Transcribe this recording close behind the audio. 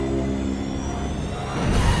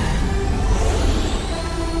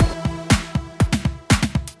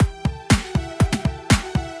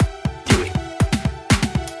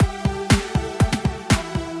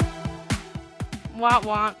wah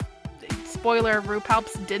wah. Spoiler,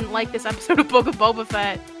 RuPalps didn't like this episode of Book of Boba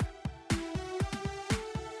Fett.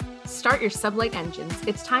 Start your sublight engines.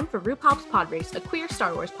 It's time for RuPalp's Pod Race, a queer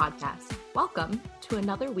Star Wars podcast. Welcome to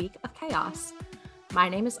another week of chaos. My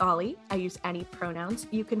name is Ollie. I use any pronouns.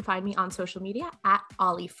 You can find me on social media at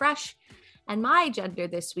OllieFresh. And my agenda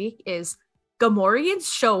this week is Gamorreans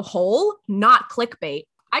show whole, not clickbait.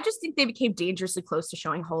 I just think they became dangerously close to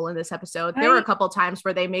showing whole in this episode. There were a couple times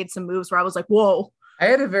where they made some moves where I was like, whoa. I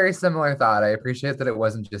had a very similar thought. I appreciate that it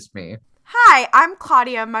wasn't just me. Hi, I'm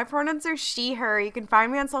Claudia. My pronouns are she, her. You can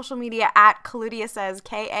find me on social media at Kaludia Says,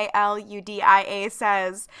 Kaludia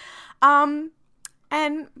Says.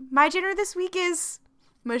 And my gender this week is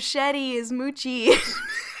Machete is Moochie.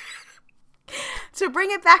 To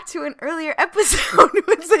bring it back to an earlier episode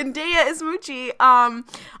with Zendaya is Moochie,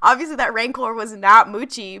 obviously that Rancor was not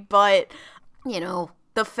Moochie, but, you know,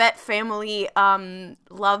 the Fett family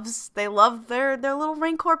love their little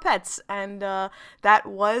Rancor pets, and that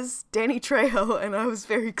was Danny Trejo, and I was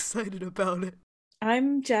very excited about it.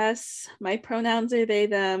 I'm Jess. My pronouns are they,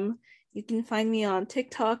 them. You can find me on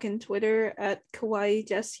TikTok and Twitter at Kawaii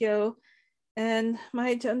Jessio, and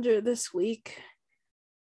my gender this week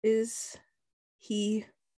is he.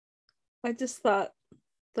 I just thought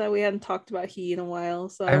that we hadn't talked about he in a while,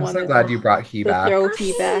 so I'm so glad you brought he back. Throw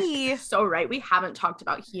he back. So right, we haven't talked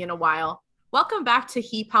about he in a while. Welcome back to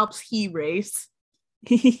He Palps He Race.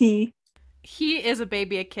 He is a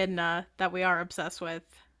baby echidna that we are obsessed with.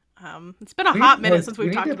 It's been a hot minute since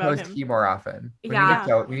we've talked about him. We need to post he more often. We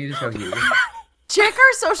need to show he. Check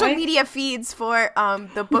our social media feeds for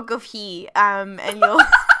the Book of He, and you'll.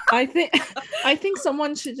 I think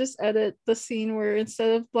someone should just edit the scene where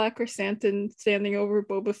instead of Black Chrysanthemum standing over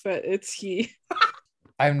Boba Fett, it's he.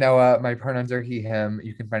 I'm Noah. My pronouns are he, him.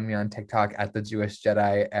 You can find me on TikTok at the Jewish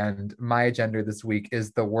Jedi, and my agenda this week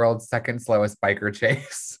is the world's second slowest biker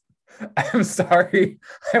chase. I'm sorry.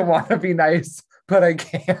 I want to be nice, but I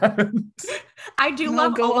can't. I do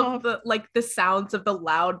love all of the sounds of the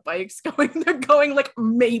loud bikes going. They're going like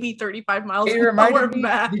maybe 35 miles an hour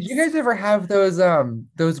max. Did you guys ever have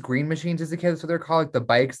those green machines as a kid? That's what they're called, like the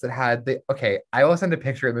bikes that had I will send a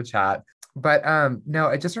picture in the chat. But no,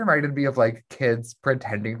 it just reminded me of like kids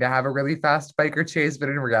pretending to have a really fast biker chase, but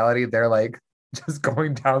in reality they're like just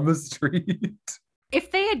going down the street. If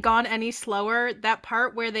they had gone any slower, that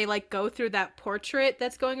part where they like go through that portrait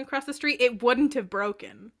that's going across the street, it wouldn't have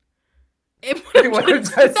broken. It would have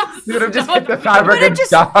just hit the fabric and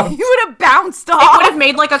stopped. You would have bounced off. It would have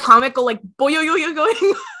made like a comical like boy yo yo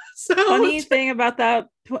going. So funny thing about that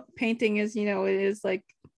painting is, you know, it is like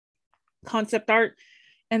concept art,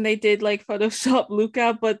 and they did like Photoshop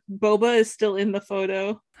Luca, but Boba is still in the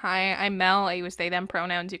photo. Hi, I'm Mel. I use they, them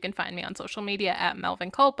pronouns. You can find me on social media at Melvin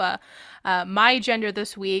Culpa. My gender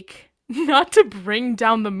this week, not to bring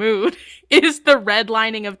down the mood, is the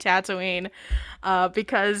redlining of Tatooine.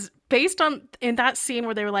 Because based on in that scene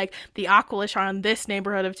where they were like, the Aqualish are on this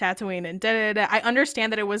neighborhood of Tatooine and da-da-da, I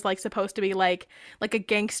understand that it was like supposed to be like a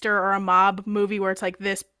gangster or a mob movie where it's like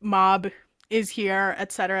this mob is here,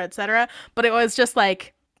 etc., but it was just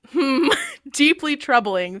like, deeply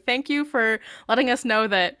troubling. Thank you for letting us know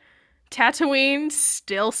that Tatooine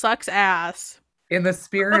still sucks ass. In the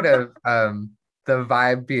spirit of the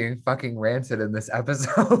vibe being fucking rancid in this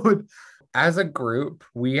episode, as a group,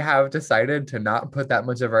 we have decided to not put that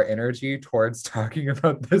much of our energy towards talking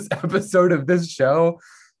about this episode of this show.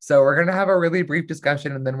 So we're going to have a really brief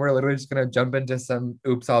discussion, and then we're literally just going to jump into some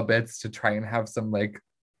oops all bits to try and have some like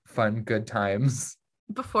fun, good times.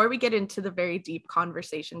 Before we get into the very deep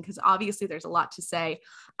conversation, because obviously there's a lot to say,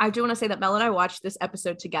 I do want to say that Mel and I watched this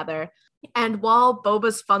episode together. And while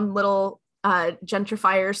Boba's fun little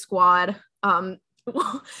gentrifier squad,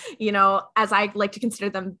 you know, as I like to consider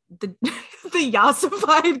them, the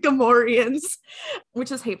Yassified Gamorreans,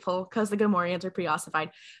 which is hateful because the Gamorreans are pretty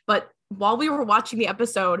ossified. But while we were watching the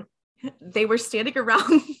episode, they were standing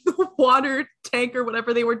around the water tank or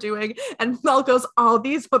whatever they were doing, and Mel goes, "Oh,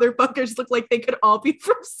 these motherfuckers look like they could all be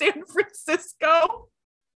from San Francisco."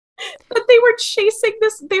 But they were chasing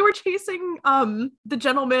the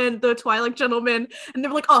gentleman, the Twi'lek gentleman, and they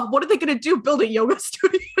were like, "Oh, what are they gonna do? Build a yoga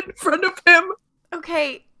studio in front of him?"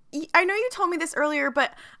 Okay, I know you told me this earlier,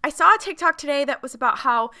 but I saw a TikTok today that was about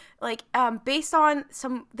how, like, based on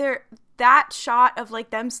that shot of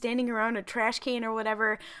like them standing around a trash can or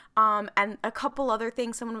whatever, and a couple other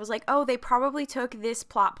things, someone was like, oh, they probably took this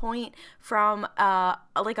plot point from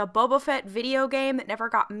like a Boba Fett video game that never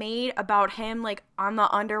got made about him like on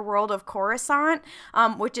the underworld of Coruscant,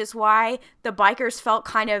 which is why the bikers felt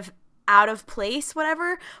kind of out of place,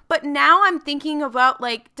 whatever. But now I'm thinking about,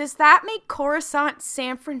 like, does that make Coruscant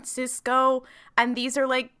San Francisco? And these are,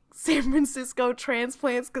 like, San Francisco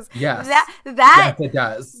transplants? Because yes, yes, it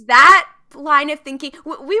does. That line of thinking,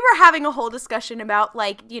 we were having a whole discussion about,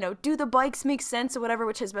 like, you know, do the bikes make sense or whatever,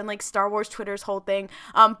 which has been like Star Wars Twitter's whole thing,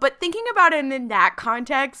 but thinking about it in that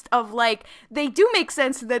context of, like, they do make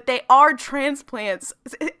sense that they are transplants,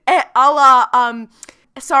 a la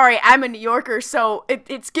sorry, I'm a New Yorker, so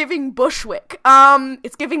it's giving Bushwick.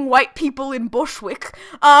 It's giving white people in Bushwick.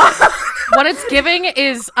 What it's giving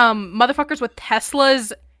is motherfuckers with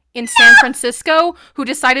Teslas in San Francisco who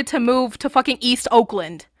decided to move to fucking East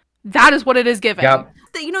Oakland. That is what it is giving. Yep.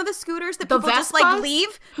 You know the scooters that The people just, Vespas? like,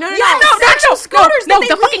 leave? No, Scooters that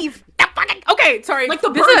they fucking leave. okay, sorry. Like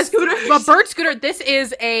the This bird is scooters. a bird scooter. This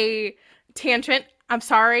is a tangent. I'm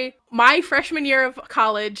sorry. My freshman year of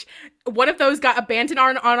college, one of those got abandoned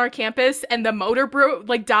on our campus, and the motor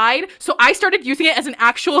died. So I started using it as an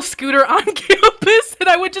actual scooter on campus, and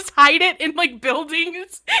I would just hide it in, like,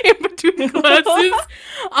 buildings in between classes.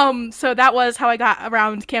 So that was how I got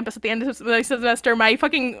around campus at the end of the semester. My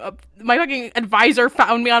fucking advisor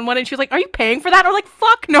found me on one, and she was like, "Are you paying for that?" I was like,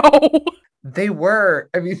 "Fuck no." They were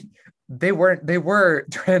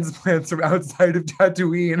transplants from outside of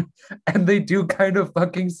Tatooine, and they do kind of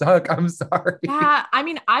fucking suck. I'm sorry. Yeah, I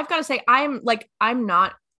mean, I've got to say, I'm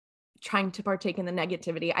not trying to partake in the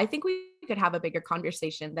negativity. I think we could have a bigger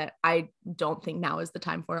conversation that I don't think now is the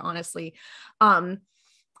time for, honestly,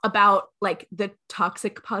 about, like, the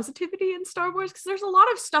toxic positivity in Star Wars, because there's a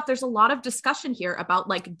lot of stuff, there's a lot of discussion here about,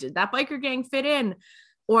 like, did that biker gang fit in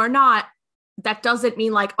or not? That doesn't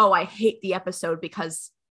mean, like, oh, I hate the episode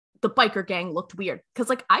because the biker gang looked weird. Because,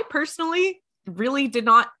 like, I personally really did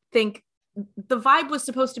not think the vibe was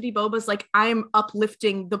supposed to be Boba's, like, I'm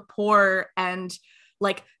uplifting the poor and,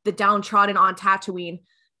 like, the downtrodden on Tatooine.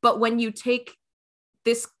 But when you take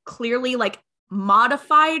this clearly, like,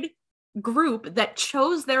 modified group that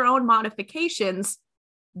chose their own modifications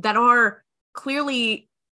that are clearly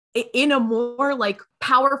in a more, like,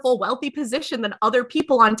 powerful, wealthy position than other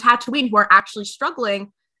people on Tatooine who are actually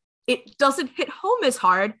struggling, it doesn't hit home as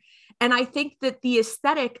hard. And I think that the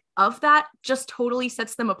aesthetic of that just totally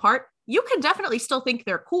sets them apart. You can definitely still think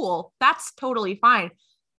they're cool. That's totally fine.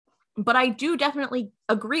 But I do definitely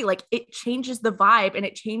agree. Like, it changes the vibe and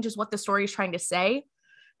it changes what the story is trying to say.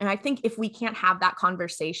 And I think if we can't have that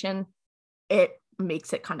conversation, it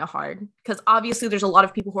makes it kind of hard. Because obviously there's a lot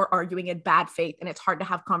of people who are arguing in bad faith, and it's hard to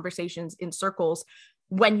have conversations in circles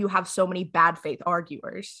when you have so many bad faith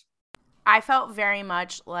arguers. I felt very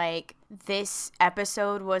much like this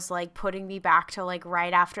episode was, like, putting me back to, like,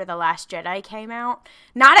 right after The Last Jedi came out.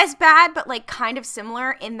 Not as bad, but, like, kind of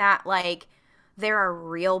similar in that, like, there are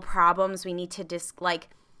real problems we need to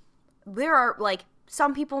there are, like,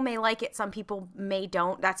 some people may like it, some people may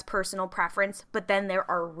don't. That's personal preference. But then there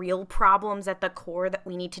are real problems at the core that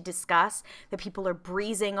we need to discuss that people are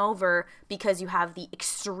breezing over because you have the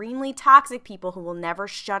extremely toxic people who will never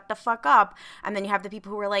shut the fuck up. And then you have the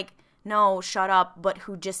people who are like, no, shut up, but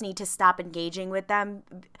who just need to stop engaging with them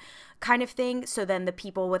kind of thing. So then the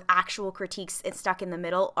people with actual critiques stuck in the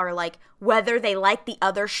middle are like, whether they like the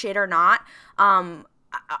other shit or not,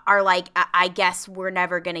 are like, I guess we're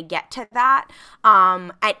never gonna get to that.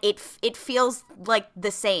 And it feels like the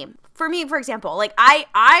same for me. For example, like I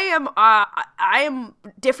am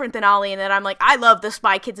different than Ollie in that I'm like, I love the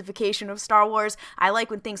spy kidsification of Star Wars. I like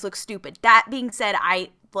when things look stupid. That being said, I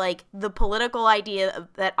like the political idea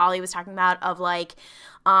that Ollie was talking about of, like,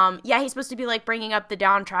 yeah, he's supposed to be, like, bringing up the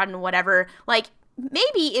downtrodden, whatever. Like,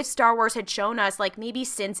 maybe if Star Wars had shown us, like, maybe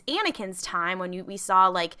since Anakin's time when we saw,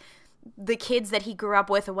 like, the kids that he grew up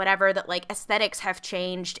with or whatever, that, like, aesthetics have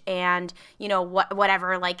changed and, you know,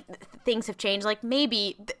 whatever, like, things have changed, like,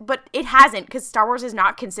 maybe, but it hasn't, because Star Wars is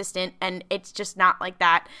not consistent and it's just not like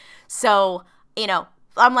that. So, you know,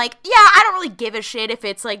 I'm like, yeah, I don't really give a shit if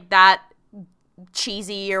it's, like, that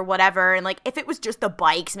cheesy or whatever, and, like, if it was just the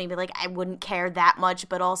bikes, maybe, like, I wouldn't care that much,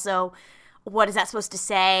 but also, what is that supposed to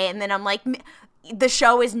say? And then I'm like, the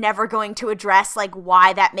show is never going to address, like,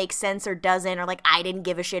 why that makes sense or doesn't, or, like, I didn't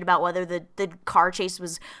give a shit about whether the car chase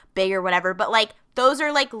was big or whatever, but, like, those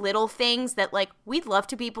are, like, little things that, like, we'd love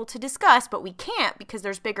to be able to discuss, but we can't because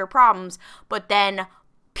there's bigger problems. But then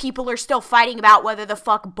people are still fighting about whether the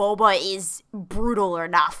fuck Boba is brutal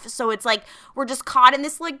enough. So it's like, we're just caught in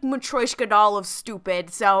this, like, Matryoshka doll of stupid.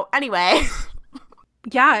 So anyway.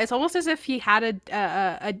 Yeah, it's almost as if he had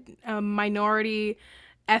a minority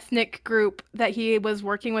ethnic group that he was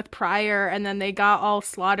working with prior, and then they got all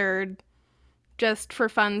slaughtered just for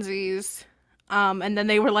funsies. And then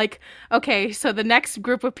they were like, okay, so the next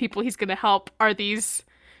group of people he's going to help are these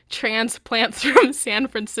transplants from San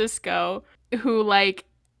Francisco who, like,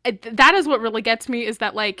 that is what really gets me, is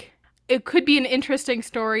that, like, it could be an interesting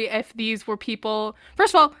story if these were people,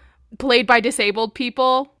 first of all, played by disabled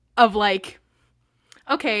people, of like,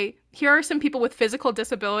 okay, here are some people with physical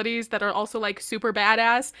disabilities that are also like super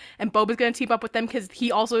badass, and Boba's gonna team up with them because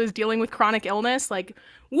he also is dealing with chronic illness, like,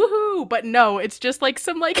 woohoo. But no, it's just like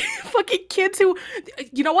some like fucking kids who,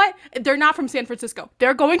 you know what, they're not from San Francisco,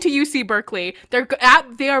 they're going to UC Berkeley,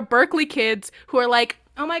 they are Berkeley kids who are like,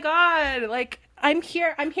 oh my god, like, I'm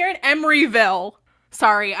here in Emeryville.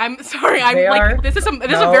 Sorry, this is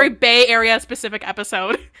a very Bay Area specific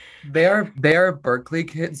episode. They are Berkeley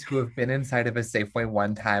kids who have been inside of a Safeway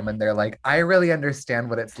one time, and they're like, I really understand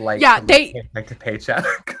what it's like. Yeah, to paycheck to paycheck.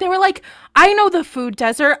 They were like, I know the food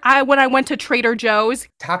desert. When I went to Trader Joe's.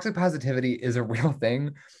 Toxic positivity is a real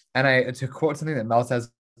thing, and to quote something that Mel says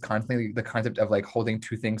constantly, the concept of like holding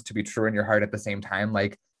two things to be true in your heart at the same time.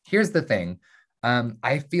 Like, here's the thing.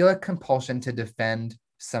 I feel a compulsion to defend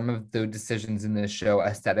some of the decisions in this show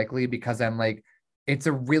aesthetically, because I'm like, it's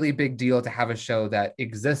a really big deal to have a show that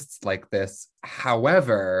exists like this.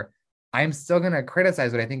 However, I'm still going to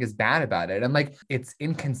criticize what I think is bad about it. And like, it's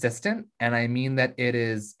inconsistent. And I mean that it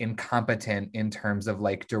is incompetent in terms of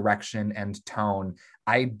like direction and tone.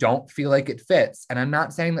 I don't feel like it fits. And I'm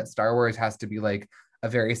not saying that Star Wars has to be like a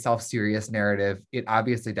very self-serious narrative. It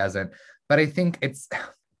obviously doesn't. But I think it's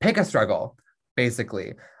pick a struggle,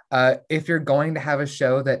 basically. If you're going to have a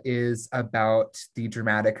show that is about the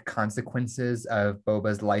dramatic consequences of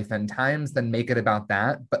Boba's life and times, then make it about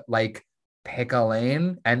that. But like, pick a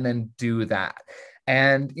lane and then do that.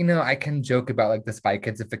 And, you know, I can joke about like the Spy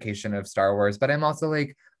Kidsification of Star Wars, but I'm also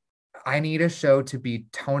like, I need a show to be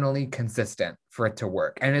tonally consistent for it to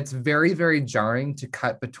work. And it's very, very jarring to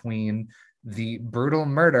cut between the brutal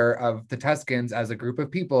murder of the Tuskens as a group of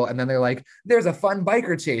people, and then they're like, there's a fun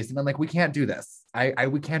biker chase, and I'm like, we can't do this.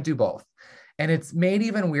 We can't do both. And it's made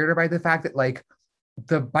even weirder by the fact that like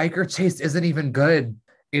the biker chase isn't even good.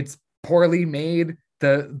 It's poorly made.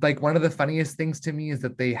 One of the funniest things to me is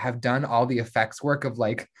that they have done all the effects work of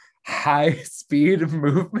like high speed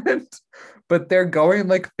movement, but they're going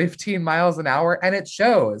like 15 miles an hour, and it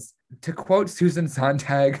shows. To quote Susan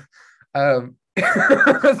Sontag,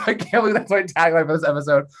 I can't believe that's my tagline for this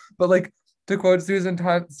episode, but like, to quote Susan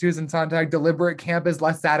Sontag, deliberate camp is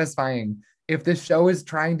less satisfying. If this show is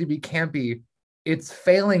trying to be campy, it's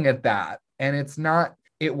failing at that. And it's not,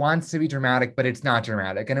 it wants to be dramatic, but it's not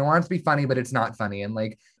dramatic. And it wants to be funny, but it's not funny. And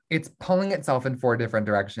like, it's pulling itself in 4 different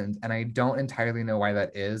directions. And I don't entirely know why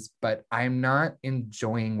that is, but I'm not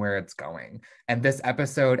enjoying where it's going. And this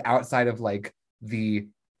episode, outside of like the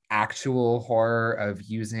actual horror of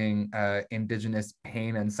using Indigenous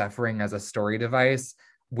pain and suffering as a story device,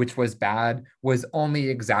 which was bad, was only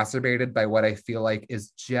exacerbated by what I feel like is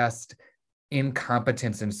just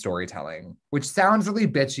incompetence in storytelling, which sounds really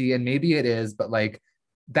bitchy, and maybe it is, but like,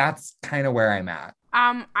 that's kind of where I'm at.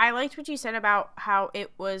 I liked what you said about how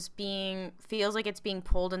it feels like it's being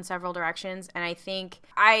pulled in several directions. And I think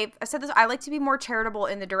I said this, I like to be more charitable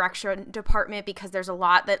in the direction department, because there's a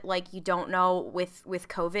lot that like you don't know with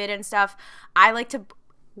COVID and stuff.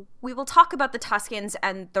 We will talk about the Tuskens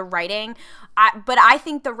and the writing, but I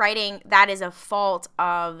think the writing, that is a fault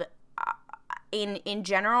of in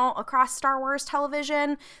general across Star Wars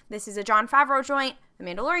television. This is a Jon Favreau joint. The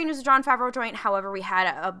Mandalorian is a Jon Favreau joint. However, we had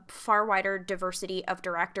a far wider diversity of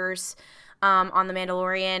directors on The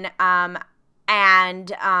Mandalorian.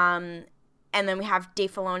 And then we have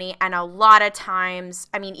Dave Filoni, and a lot of times,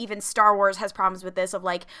 I mean, even Star Wars has problems with this, of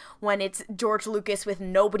like, when it's George Lucas with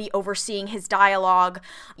nobody overseeing his dialogue,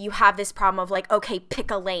 you have this problem of like, okay,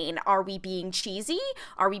 pick a lane. Are we being cheesy?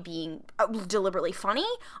 Are we being deliberately funny?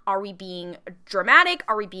 Are we being dramatic?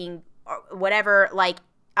 Are we being whatever? Like,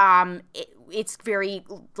 it's very,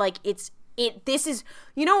 like, it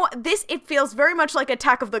feels very much like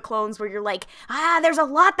Attack of the Clones, where you're like, there's a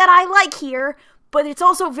lot that I like here, but it's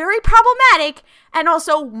also very problematic, and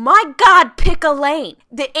also, my God, pick a lane.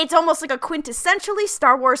 It's almost like a quintessentially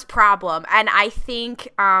Star Wars problem, and I think,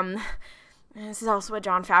 this is also a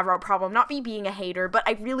Jon Favreau problem, not me being a hater, but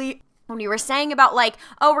I really, when you were saying about, like,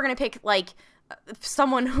 oh, we're gonna pick, like,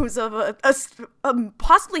 someone who's of a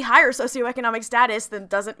possibly higher socioeconomic status, that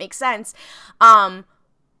doesn't make sense,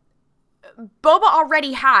 Boba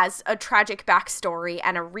already has a tragic backstory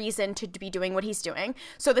and a reason to be doing what he's doing.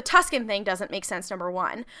 So the Tusken thing doesn't make sense, number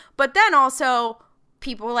one. But then also,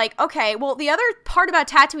 people were like, okay, well, the other part about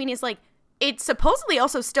Tatooine is, like, it supposedly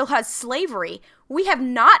also still has slavery. We have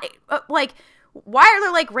not, like, why are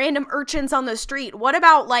there, like, random urchins on the street? What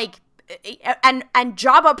about, like, and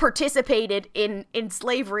Jabba participated in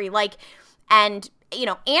slavery, like, and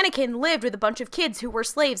Anakin lived with a bunch of kids who were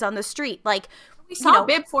slaves on the street. Like, we saw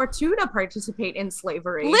Bib Fortuna participate in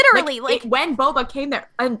slavery. Literally, when Boba came there,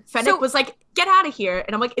 and Fennec was like, "Get out of here!"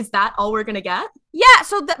 And I'm like, "Is that all we're gonna get?" Yeah.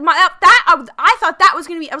 So I thought that was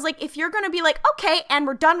gonna be. I was like, if you're gonna be like, okay, and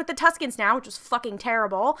we're done with the Tuskens now, which was fucking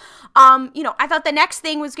terrible. I thought the next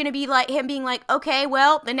thing was gonna be like him being like, okay,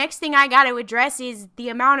 well, the next thing I got to address is the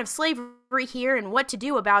amount of slavery here and what to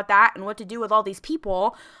do about that and what to do with all these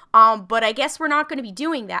people. But I guess we're not going to be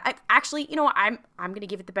doing that. I'm going to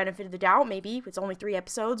give it the benefit of the doubt. Maybe it's only 3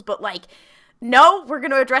 episodes, but like, no, we're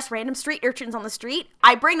going to address random street urchins on the street.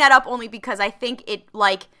 I bring that up only because I think it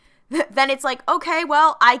like, then it's like, okay,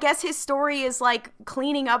 well, I guess his story is like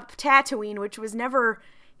cleaning up Tatooine, which was never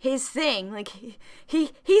his thing. Like,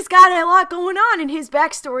 he's got a lot going on in his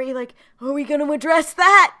backstory. Like, are we going to address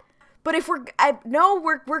that? But if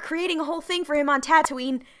we're creating a whole thing for him on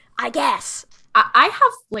Tatooine, I guess. I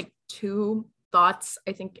have like 2 thoughts,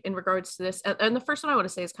 I think, in regards to this. And the first one I want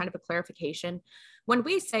to say is kind of a clarification. When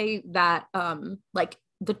we say that, like,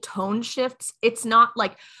 the tone shifts, it's not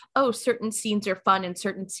like, oh, certain scenes are fun and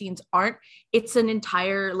certain scenes aren't. It's an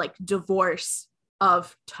entire, like, divorce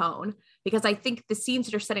of tone. Because I think the scenes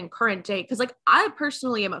that are set in current day, because, like, I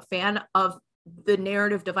personally am a fan of the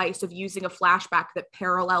narrative device of using a flashback that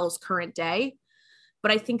parallels current day.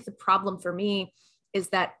 But I think the problem for me is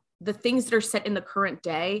that the things that are set in the current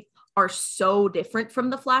day are so different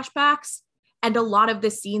from the flashbacks. And a lot of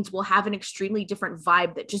the scenes will have an extremely different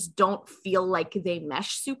vibe that just don't feel like they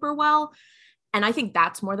mesh super well. And I think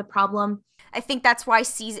that's more the problem. I think that's why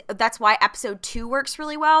episode 2 works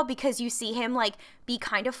really well, because you see him like be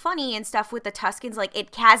kind of funny and stuff with the Tuskens. Like,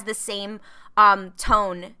 it has the same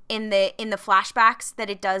tone in the flashbacks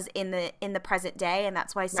that it does in the present day, and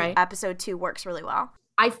that's why episode 2 works really well.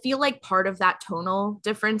 I feel like part of that tonal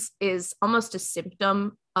difference is almost a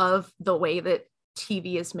symptom of the way that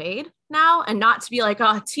TV is made now, and not to be like,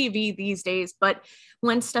 oh, TV these days, but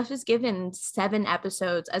when stuff is given 7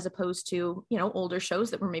 episodes as opposed to, older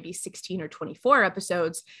shows that were maybe 16 or 24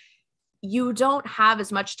 episodes, you don't have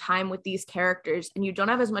as much time with these characters and you don't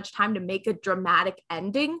have as much time to make a dramatic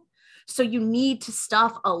ending. So you need to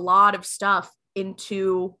stuff a lot of stuff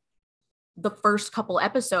into the first couple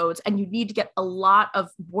episodes, and you need to get a lot of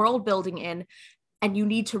world building in, and you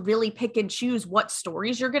need to really pick and choose what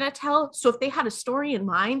stories you're going to tell. So if they had a story in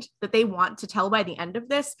mind that they want to tell by the end of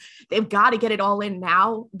this, they've got to get it all in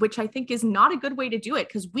now, which I think is not a good way to do it,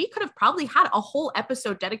 because we could have probably had a whole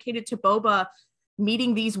episode dedicated to Boba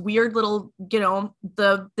meeting these weird little,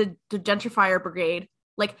 the gentrifier brigade,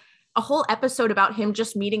 like a whole episode about him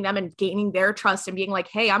just meeting them and gaining their trust and being like,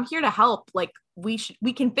 hey, I'm here to help. Like, we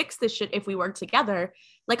can fix this shit if we work together.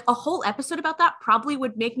 Like, a whole episode about that probably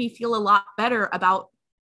would make me feel a lot better about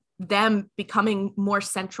them becoming more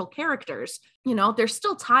central characters. There's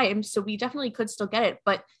still time, so we definitely could still get it.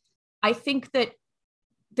 But I think that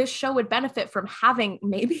this show would benefit from having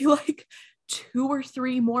maybe like 2 or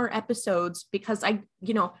 3 more episodes, because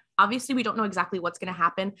obviously we don't know exactly what's going to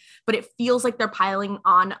happen, but it feels like they're piling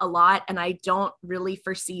on a lot, and I don't really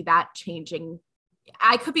foresee that changing.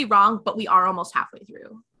 I could be wrong, but we are almost halfway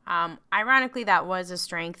through. Ironically, that was a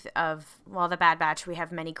strength of, The Bad Batch. We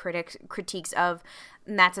have many critiques of,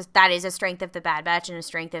 and that is a strength of The Bad Batch and a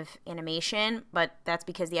strength of animation, but that's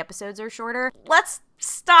because the episodes are shorter. Let's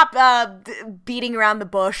stop beating around the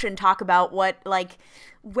bush and talk about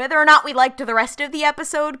whether or not we liked the rest of the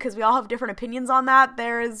episode, because we all have different opinions on that.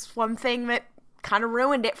 There is one thing that kind of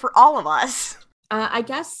ruined it for all of us. I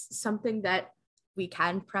guess something that we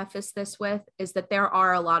can preface this with is that there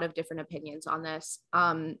are a lot of different opinions on this.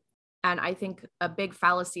 And I think a big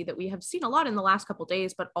fallacy that we have seen a lot in the last couple of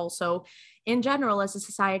days, but also in general as a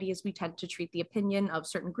society, is we tend to treat the opinion of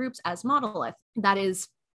certain groups as monolith. That is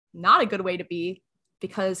not a good way to be,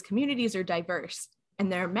 because communities are diverse.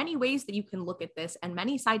 And there are many ways that you can look at this and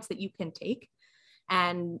many sides that you can take.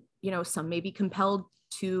 And, some may be compelled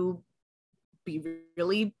to be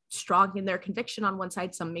really strong in their conviction on one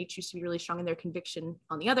side. Some may choose to be really strong in their conviction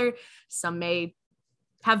on the other. Some may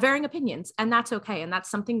have varying opinions, and that's okay. And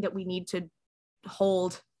that's something that we need to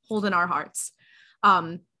hold in our hearts.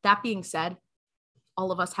 That being said,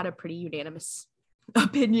 all of us had a pretty unanimous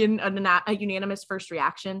opinion, a unanimous first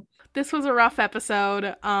reaction. This was a rough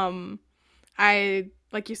episode.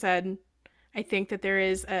 Like you said, I think that there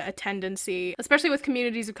is a tendency, especially with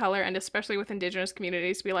communities of color and especially with Indigenous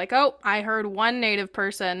communities, to be like, oh, I heard one Native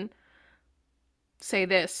person say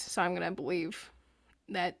this, so I'm going to believe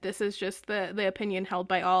that this is just the opinion held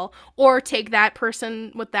by all, or take that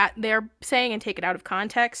person with that they're saying and take it out of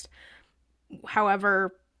context,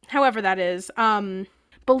 however that is.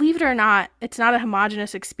 But believe it or not, it's not a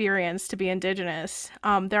homogenous experience to be Indigenous.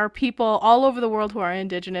 There are people all over the world who are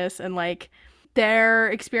Indigenous, and like their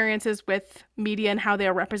experiences with media and how they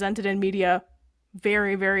are represented in media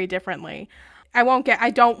very, very differently. I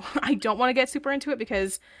don't want to get super into it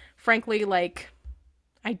because frankly, like,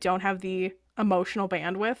 I don't have the emotional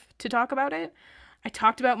bandwidth to talk about it. I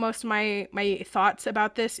talked about most of my thoughts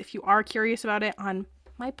about this. If you are curious about it, on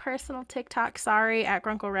my personal TikTok, sorry, at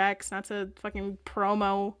Grunkle Rex, not to fucking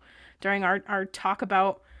promo during our talk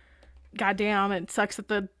about, goddamn, it sucks that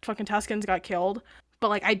the fucking Tuskens got killed. But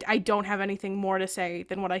like, I don't have anything more to say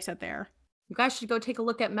than what I said there. You guys should go take a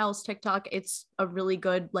look at Mel's TikTok. It's a really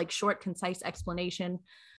good, like, short, concise explanation.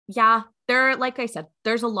 Yeah, like I said,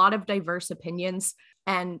 there's a lot of diverse opinions,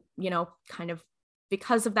 and, kind of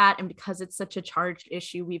because of that, and because it's such a charged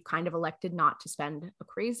issue, we've kind of elected not to spend a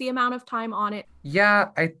crazy amount of time on it. Yeah,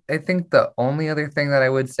 I think the only other thing that I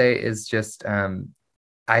would say is just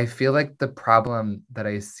I feel like the problem that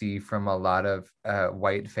I see from a lot of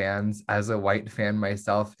white fans, as a white fan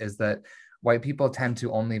myself, is that white people tend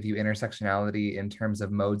to only view intersectionality in terms of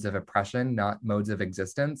modes of oppression, not modes of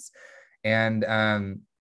existence. And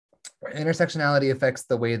intersectionality affects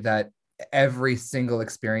the way that every single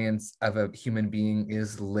experience of a human being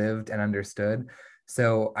is lived and understood.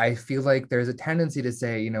 So I feel like there's a tendency to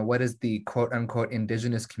say, what does the quote unquote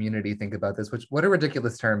Indigenous community think about this? What a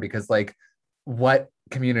ridiculous term, because like, what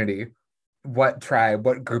community, what tribe,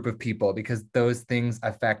 what group of people, because those things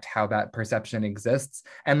affect how that perception exists.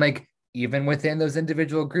 And like, even within those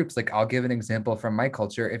individual groups, like, I'll give an example from my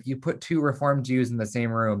culture. If you put two Reformed Jews in the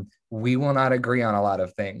same room, we will not agree on a lot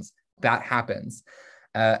of things. That happens.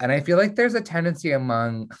 And I feel like there's a tendency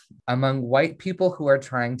among white people who are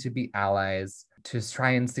trying to be allies to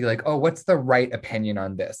try and see like, oh, what's the right opinion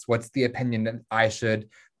on this? What's the opinion that I should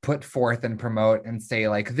put forth and promote and say,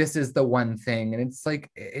 like, this is the one thing? And it's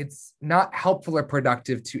like, it's not helpful or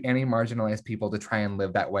productive to any marginalized people to try and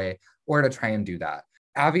live that way or to try and do that.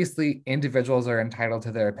 Obviously, individuals are entitled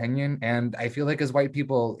to their opinion. And I feel like as white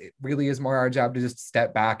people, it really is more our job to just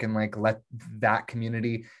step back and like let that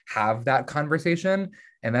community have that conversation.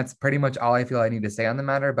 And that's pretty much all I feel I need to say on the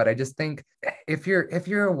matter. But I just think if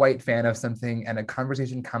you're a white fan of something and a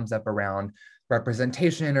conversation comes up around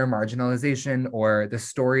representation or marginalization or the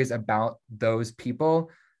stories about those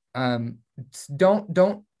people,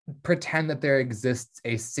 don't pretend that there exists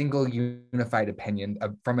a single unified opinion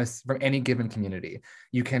from any given community.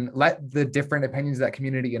 You can let the different opinions of that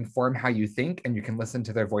community inform how you think, and you can listen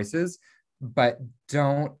to their voices, but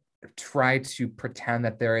don't try to pretend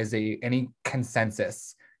that there is any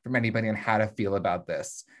consensus from anybody on how to feel about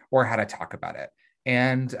this or how to talk about it.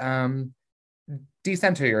 And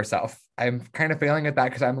decenter yourself. I'm kind of failing at that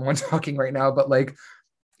because I'm the one talking right now, but like,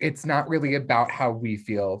 it's not really about how we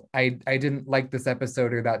feel. I didn't like this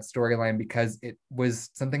episode or that storyline because it was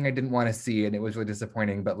something I didn't want to see, and it was really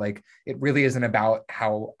disappointing. But like, it really isn't about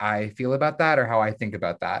how I feel about that or how I think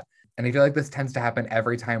about that. And I feel like this tends to happen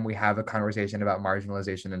every time we have a conversation about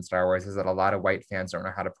marginalization in Star Wars, is that a lot of white fans don't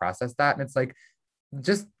know how to process that. And it's like,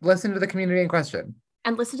 just listen to the community in question.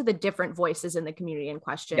 And listen to the different voices in the community in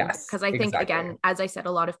question. Yes, because I think, exactly. again, as I said,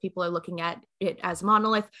 a lot of people are looking at it as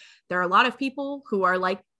monolith. There are a lot of people who are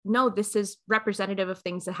like, no, this is representative of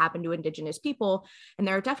things that happen to Indigenous people. And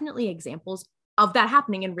there are definitely examples of that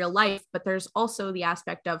happening in real life. But there's also the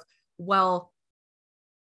aspect of, well,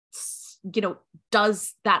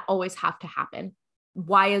 does that always have to happen?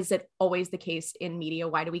 Why is it always the case in media?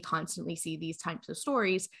 Why do we constantly see these types of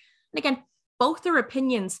stories? And again, both are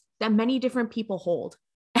opinions that many different people hold,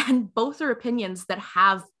 and both are opinions that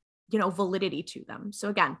have, validity to them. So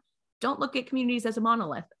again, don't look at communities as a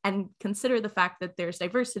monolith, and consider the fact that there's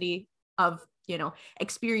diversity of,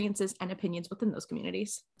 experiences and opinions within those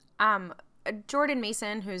communities. Jordan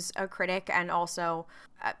Mason, who's a critic and also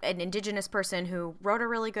an Indigenous person who wrote a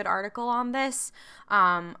really good article on this,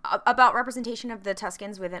 about representation of the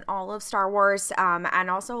Tuskens within all of Star Wars, and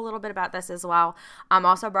also a little bit about this as well,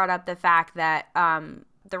 also brought up the fact that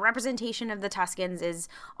the representation of the Tuskens is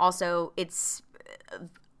also, it's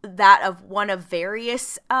that of one of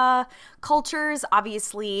various cultures.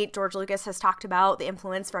 Obviously, George Lucas has talked about the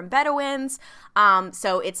influence from Bedouins,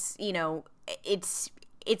 so it's,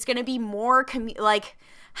 it's going to be more,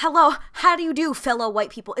 hello, how do you do, fellow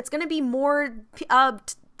white people? It's going to be more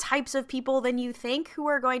types of people than you think who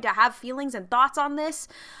are going to have feelings and thoughts on this.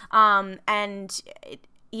 And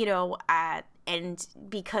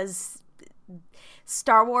because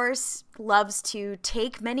Star Wars loves to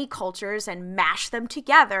take many cultures and mash them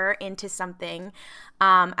together into something,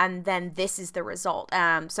 and then this is the result.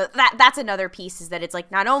 So that's another piece, is that it's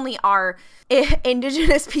like not only are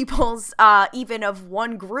indigenous peoples, even of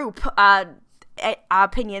one group,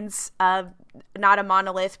 opinions, not a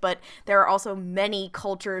monolith, but there are also many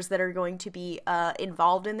cultures that are going to be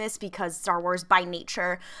involved in this, because Star Wars by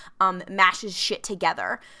nature mashes shit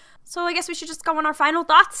together. So I guess we should just go on our final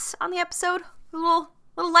thoughts on the episode. A little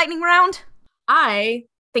lightning round. I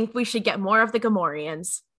think we should get more of the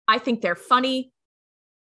Gamorreans. I think they're funny,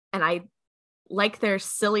 and I like their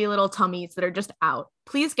silly little tummies that are just out.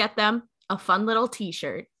 Please get them a fun little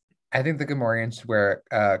t-shirt. I think the Gamorreans should wear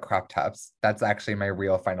crop tops. That's actually my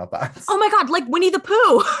real final thoughts. Oh my god, like Winnie the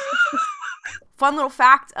Pooh! Fun little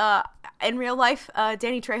fact, in real life,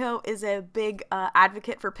 Danny Trejo is a big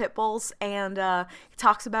advocate for pit bulls, and he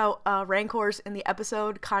talks about rancors in the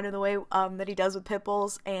episode kind of the way that he does with pit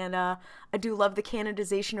bulls, and I do love the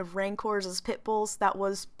canonization of rancors as pit bulls. That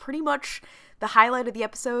was pretty much the highlight of the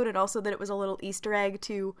episode, and also that it was a little Easter egg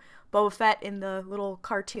to Boba Fett in the little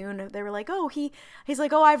cartoon. They were like, oh, he's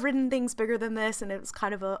like, oh, I've ridden things bigger than this, and it was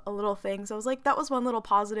kind of a little thing. So I was like, that was one little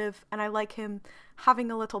positive, and I like him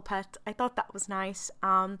having a little pet. I thought that was nice.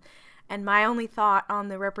 And my only thought on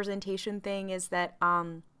the representation thing is that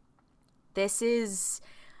this is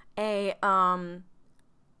a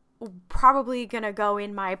probably gonna go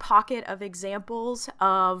in my pocket of examples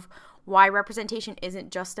of why representation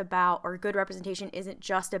isn't just about, or good representation isn't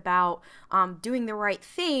just about doing the right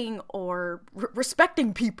thing or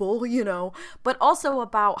respecting people, you know, but also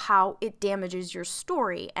about how it damages your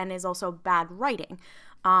story and is also bad writing.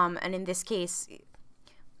 And in this case,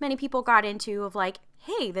 many people got into of like,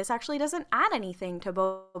 hey, this actually doesn't add anything to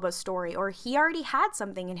Boba's story, or he already had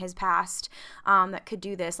something in his past that could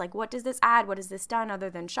do this. Like, what does this add? What has this done other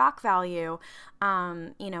than shock value? You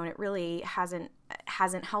know, and it really hasn't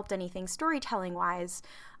helped anything storytelling wise.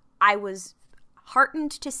 I was heartened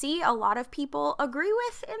to see a lot of people agree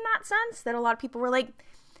with in that sense, that a lot of people were like,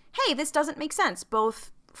 hey, this doesn't make sense,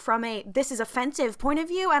 both from a this is offensive point of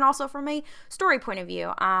view and also from a story point of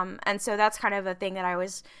view. And so that's kind of a thing that I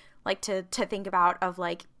always like to think about, of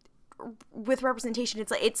like, with representation,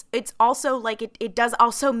 it's like it's also like it does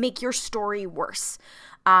also make your story worse.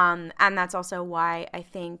 And that's also why I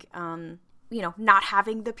think you know, not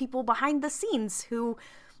having the people behind the scenes who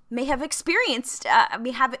may have experienced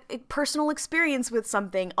may have a personal experience with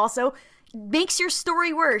something also makes your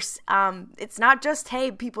story worse. It's not just,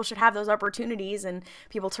 hey, people should have those opportunities and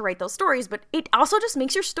people to write those stories, but it also just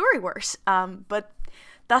makes your story worse. But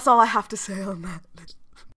that's all I have to say on that.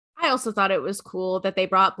 I also thought it was cool that they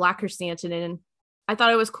brought Black Chrysanthemum in. I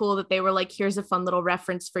thought it was cool that they were like, here's a fun little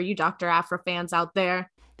reference for you Dr. Aphra fans out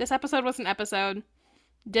there. This episode was an episode.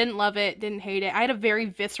 Didn't love it, didn't hate it. I had a very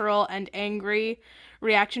visceral and angry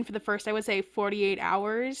reaction for the first, I would say, 48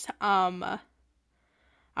 hours. I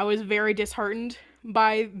was very disheartened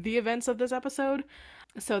by the events of this episode,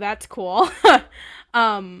 so that's cool.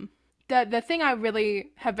 The thing I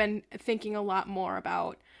really have been thinking a lot more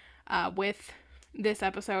about with this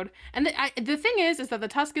episode, and the thing is that the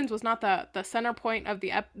Tuskens was not the center point of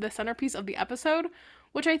the centerpiece of the episode,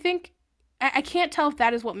 which I think I can't tell if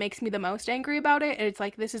that is what makes me the most angry about it. It's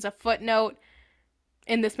like, this is a footnote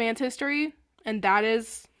in this man's history, and that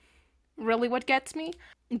is really what gets me.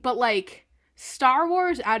 But like, Star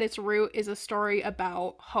Wars at its root is a story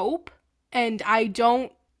about hope, and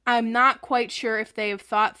I'm not quite sure if they have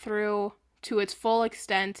thought through to its full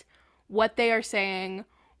extent what they are saying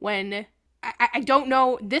when I don't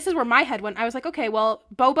know. This is where my head went. I was like, okay, well,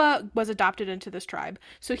 Boba was adopted into this tribe,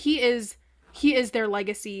 so he is their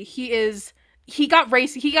legacy. He got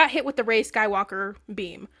hit with the Rey Skywalker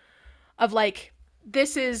beam of like,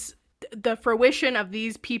 this is the fruition of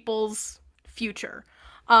these people's future.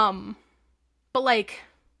 But like,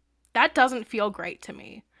 that doesn't feel great to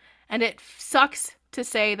me, and it sucks to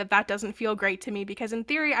say that doesn't feel great to me, because in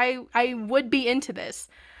theory I would be into this.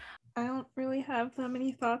 I don't really have that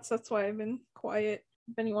many thoughts. That's why I've been quiet.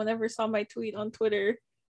 If anyone ever saw my tweet on Twitter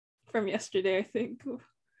from yesterday, I think,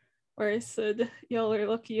 where I said, y'all are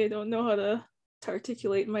lucky I don't know how to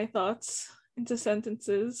articulate my thoughts into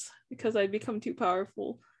sentences because I become too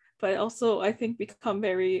powerful. But also, I think become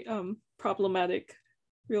very problematic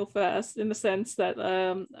real fast, in the sense that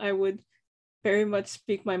I would very much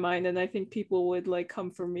speak my mind, and I think people would like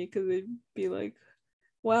come for me because they'd be like,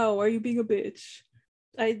 wow, are you being a bitch?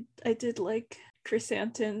 I did like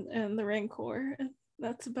Chrysanthemum and the Rancor, and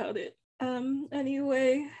that's about it.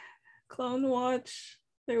 Anyway, Clone Watch,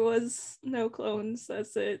 there was no clones,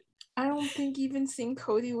 that's it. I don't think even seeing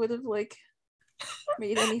Cody would have like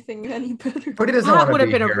made anything any better. Cody doesn't That want would to have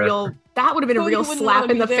be been a here. real. That would have been a Cody real wouldn't slap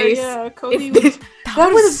wanna in be the there, face. Yeah, Cody if would. this-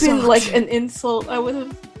 That would have been sucked. like an insult. I would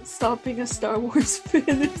have stopped being a Star Wars fan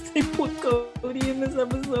if they put Cody in this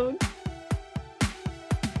episode.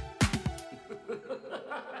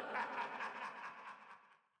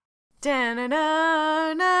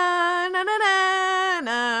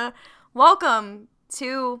 Da-na-na-na-na-na-na. Welcome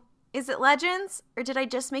to Is It Legends or Did I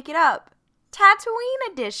Just Make It Up?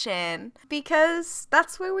 Tatooine edition, because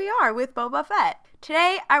that's where we are with Boba Fett.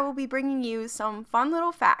 Today I will be bringing you some fun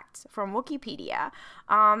little facts from Wikipedia,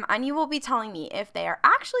 and you will be telling me if they are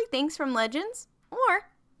actually things from Legends or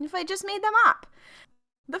if I just made them up.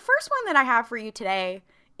 The first one that I have for you today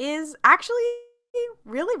is actually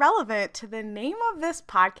really relevant to the name of this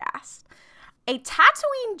podcast. A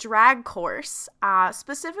Tatooine drag course,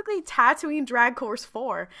 specifically Tatooine Drag Course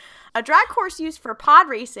 4, a drag course used for pod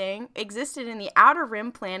racing, existed in the Outer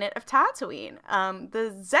Rim planet of Tatooine.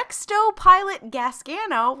 The Zexto pilot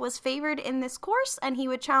Gasgano was favored in this course, and he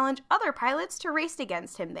would challenge other pilots to race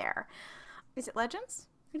against him there. Is it Legends?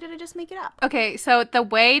 Or did I just make it up? Okay, so the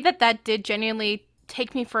way that did genuinely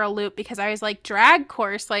take me for a loop, because I was like, drag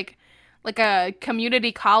course, like a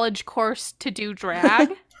community college course to do drag.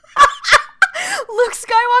 Luke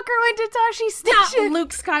Skywalker went to Tashi Not Station.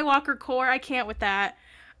 Luke Skywalker core. I can't with that.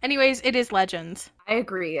 Anyways, it is Legends. I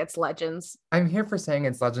agree. It's Legends. I'm here for saying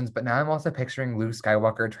it's Legends, but now I'm also picturing Luke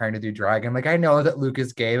Skywalker trying to do drag. And like, I know that Luke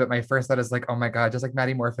is gay, but my first thought is like, oh my God, just like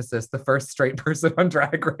Maddie Morphosis, the first straight person on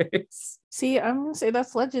Drag Race. See, I'm gonna say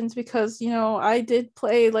that's Legends because I did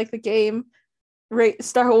play like the game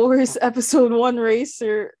Star Wars Episode 1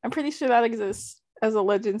 Racer. I'm pretty sure that exists as a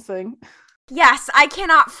Legends thing. Yes, I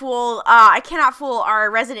cannot fool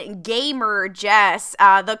our resident gamer, Jess.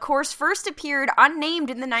 The course first appeared unnamed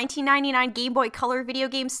in the 1999 Game Boy Color video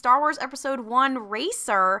game Star Wars Episode 1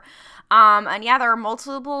 Racer. And yeah, there are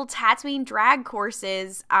multiple Tatooine drag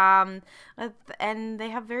courses. And they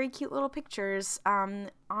have very cute little pictures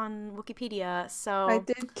on Wikipedia. So I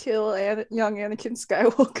did kill young Anakin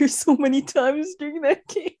Skywalker so many times during that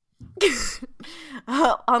game.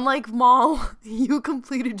 Unlike Maul, you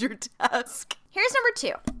completed your task. Here's number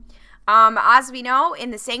 2. As we know, in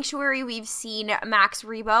the Sanctuary, we've seen Max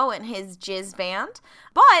Rebo and his Jizz Band,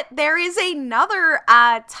 but there is another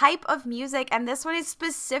type of music, and this one is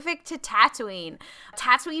specific to Tatooine.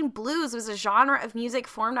 Tatooine blues was a genre of music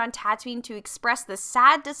formed on Tatooine to express the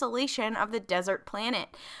sad desolation of the desert planet.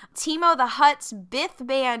 Timo the Hutt's Bith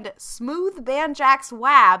band Smooth Banjax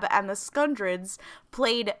Wab and the Skundreds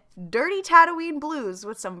played dirty Tatooine blues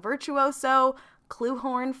with some virtuoso clue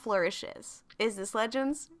horn flourishes. Is this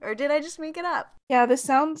Legends, or did I just make it up? Yeah, this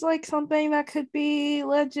sounds like something that could be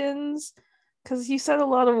Legends, because you said a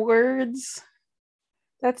lot of words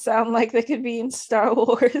that sound like they could be in Star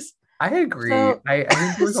Wars. I agree. So- I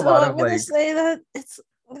think there's a So lot I'm of gonna like, say that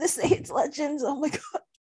I'm gonna say it's Legends. Oh my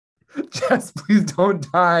god. Jess, please don't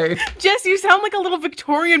die. Jess, you sound like a little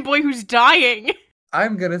Victorian boy who's dying.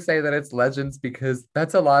 I'm going to say that it's Legends because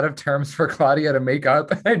that's a lot of terms for Claudia to make up.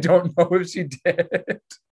 And I don't know if she did.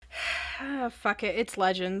 Fuck it, it's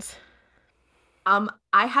Legends. I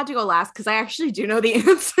had to go last because I actually do know the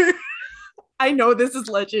answer. I know this is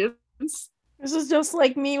Legends. This is just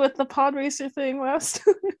like me with the pod racer thing last.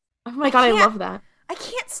 Oh my god, I can't- love that. I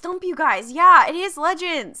can't stump you guys. Yeah, it is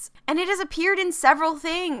Legends. And it has appeared in several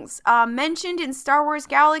things. Mentioned in Star Wars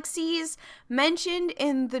Galaxies, mentioned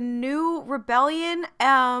in the New Rebellion,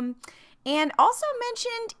 and also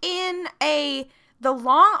mentioned in The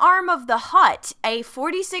Long Arm of the Hutt, a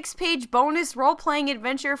 46-page bonus role-playing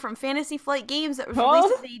adventure from Fantasy Flight Games that was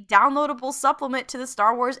released as a downloadable supplement to the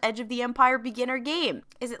Star Wars Edge of the Empire beginner game.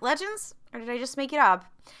 Is it Legends, or did I just make it up?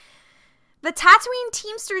 The Tatooine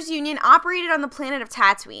Teamsters Union operated on the planet of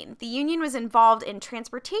Tatooine. The union was involved in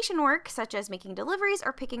transportation work, such as making deliveries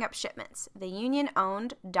or picking up shipments. The union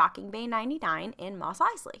owned Docking Bay 99 in Mos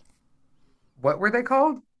Eisley. What were they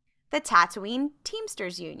called? The Tatooine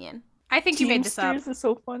Teamsters Union. I think you made this up. Teamsters is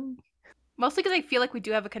so fun. Mostly because I feel like we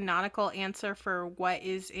do have a canonical answer for what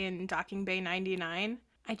is in Docking Bay 99.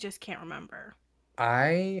 I just can't remember.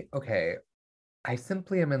 I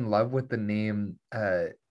simply am in love with the name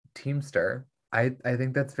Teamster. I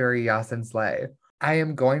think that's very Yasin Slay. I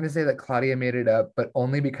am going to say that Claudia made it up, but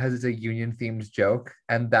only because it's a union-themed joke,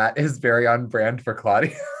 and that is very on brand for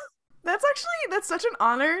Claudia. That's such an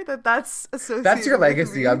honor that's associated. That's your with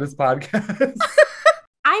legacy me. on this podcast.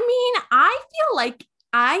 I mean,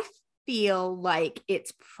 I feel like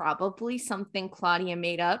it's probably something Claudia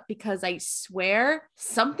made up because I swear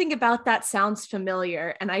something about that sounds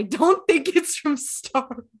familiar and I don't think it's from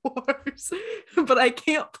Star Wars, but I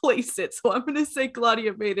can't place it. So I'm going to say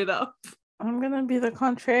Claudia made it up. I'm gonna be the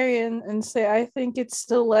contrarian and say I think it's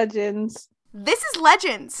still Legends. This is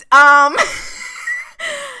Legends. I'm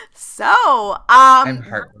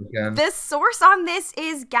heartbroken. The source on this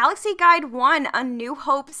is Galaxy Guide 1, A New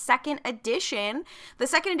Hope 2nd Edition. The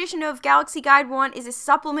 2nd edition of Galaxy Guide 1 is a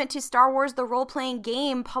supplement to Star Wars The Role-Playing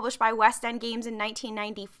Game, published by West End Games in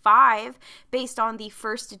 1995, based on the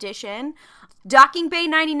 1st edition. Docking Bay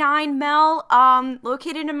 99, Mel,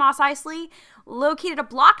 located in Mos Eisley, located a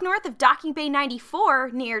block north of Docking Bay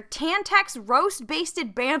 94 near Tantex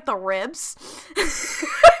roast-basted bantha ribs.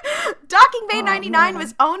 Docking Bay 99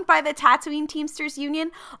 was owned by the Tatooine Teamsters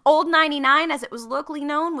Union. Old 99, as it was locally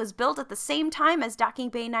known, was built at the same time as Docking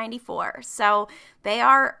Bay 94. So they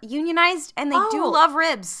are unionized and they do love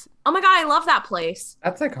ribs. Oh my god, I love that place.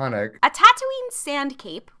 That's iconic. A Tatooine sand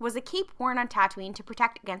cape was a cape worn on Tatooine to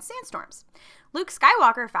protect against sandstorms. Luke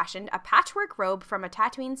Skywalker fashioned a patchwork robe from a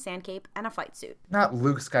Tatooine sand cape and a flight suit. Not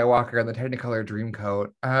Luke Skywalker in the Technicolor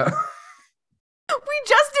Dreamcoat. We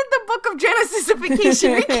just did the Book of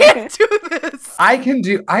Genesification. We can't do this. I can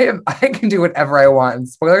do whatever I want. And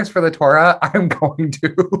spoilers for the Torah, I'm going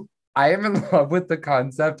to. I am in love with the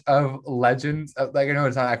concept of Legends. Like, I know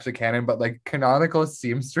it's not actually canon, but like canonical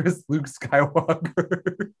seamstress Luke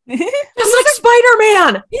Skywalker. Just like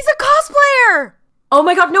Spider-Man. He's a cosplayer. Oh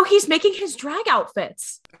my god, no, he's making his drag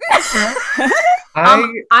outfits.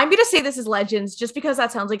 I'm gonna say this is Legends just because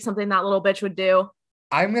that sounds like something that little bitch would do.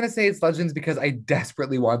 I'm gonna say it's Legends because I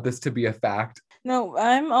desperately want this to be a fact. No,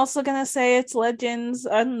 I'm also gonna say it's Legends.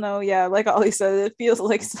 I don't know, yeah, like Ollie said, it feels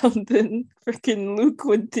like something freaking Luke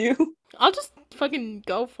would do. I'll just fucking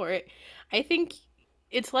go for it. I think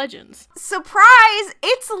it's Legends. Surprise!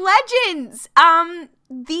 It's Legends!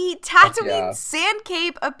 The Tatooine sand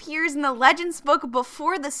cape appears in the Legends book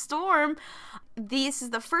Before the Storm. This is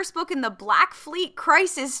the first book in the Black Fleet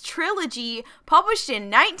Crisis trilogy, published in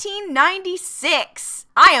 1996.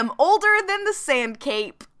 I am older than the sand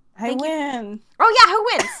cape. I win. Oh yeah, who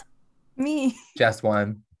wins? Me. Just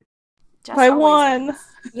one. I won.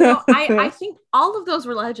 You know, I think all of those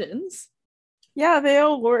were Legends. Yeah, they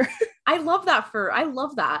all were. I love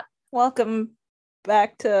that. Welcome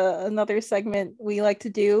back to another segment we like to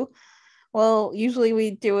do. Well, usually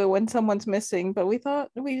we do it when someone's missing, but we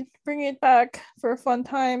thought we'd bring it back for a fun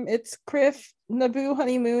time. It's Criff, Naboo,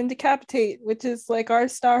 Honeymoon, Decapitate, which is like our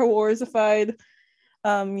Star Wars-ified,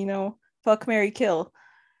 fuck, marry, kill.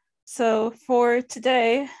 So for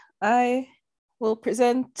today, I will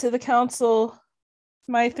present to the council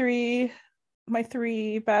my three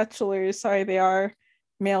bachelors. Sorry, they are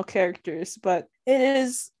male characters, but it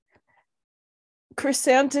is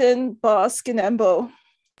Chrysanthemum, Bossk, and Embo.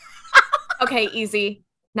 Okay, easy.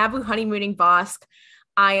 Naboo honeymooning Bossk.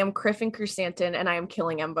 I am Criff and Chrysanthemum, and I am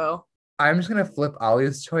killing Embo. I'm just gonna flip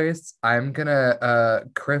Ollie's choice. I'm gonna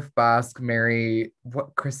Criff, Bossk, marry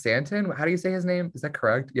Chrysanthemum? How do you say his name? Is that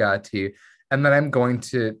correct? Yeah, T. And then I'm gonna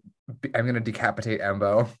decapitate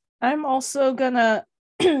Embo. I'm also gonna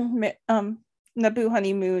Naboo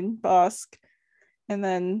honeymoon Bossk, and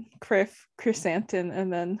then Criff, Chrysanthemum,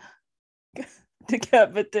 and then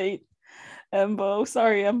decapitate Embo.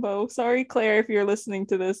 Sorry, Embo. Sorry, Claire, if you're listening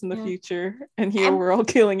to this in the future. And here we're all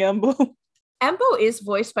killing Embo. Embo is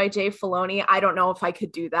voiced by Dave Filoni. I don't know if I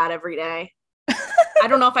could do that every day. I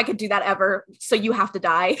don't know if I could do that ever. So you have to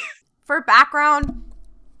die. For background,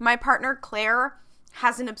 my partner Claire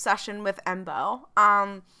has an obsession with Embo.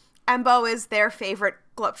 Embo is their favorite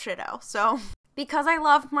Glupshido. So because I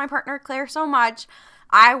love my partner Claire so much,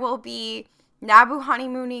 I will be Naboo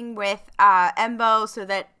honeymooning with Embo so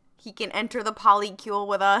that he can enter the polycule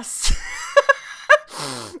with us.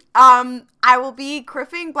 I will be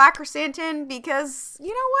criffing Black Chrysanthemum because, you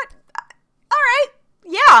know what? All right.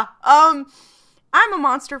 Yeah. I'm a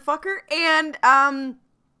monster fucker. And,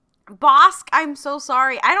 Bossk, I'm so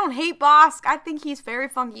sorry. I don't hate Bossk. I think he's very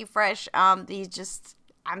funky fresh.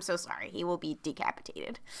 I'm so sorry. He will be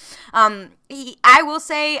decapitated. I will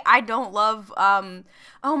say I don't love,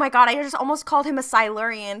 oh my god, I just almost called him a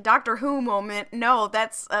Silurian. Doctor Who moment. No,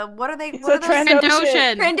 that's, what are they? What are those?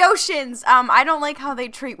 Trandoshans. I don't like how they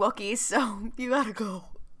treat Wookiees, so you gotta go.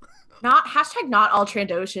 Not all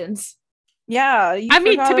Trandoshans. Yeah. I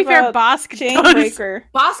mean, to be fair, Bossk Chainbreaker.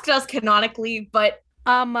 Bossk does canonically, but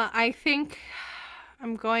I think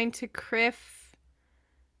I'm going to Criff,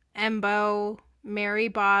 Embo, marry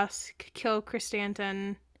Bossk, kill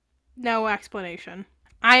Chrysanthemum. No explanation.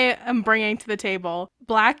 I am bringing to the table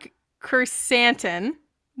Black Chrysanthemum,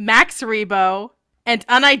 Max Rebo, and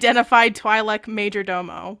unidentified Twi'lek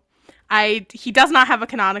Majordomo. He does not have a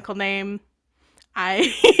canonical name.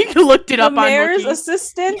 I looked it up on Wiki. The mayor's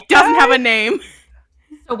assistant? He doesn't have a name.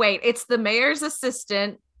 So wait, it's the mayor's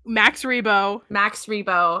assistant, Max Rebo. Max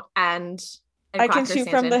Rebo, and I can Black shoot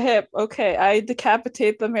Chrysanthemum. from the hip. Okay, I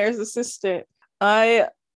decapitate the mayor's assistant. I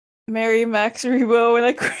marry Max Rebo and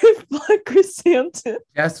I crib Black Chrysanthemum.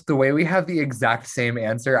 Yes, the way we have the exact same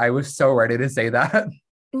answer, I was so ready to say that.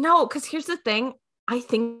 No, because here's the thing. I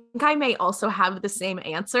think I may also have the same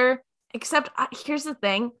answer, except here's the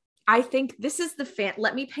thing. I think this is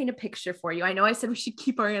let me paint a picture for you. I know I said we should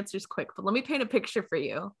keep our answers quick, but let me paint a picture for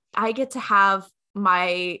you. I get to have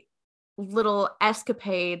my little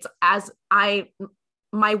escapades as my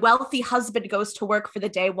wealthy husband goes to work for the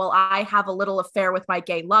day while I have a little affair with my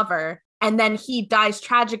gay lover. And then he dies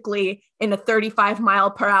tragically in a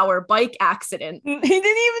 35-mile-per-hour bike accident. He didn't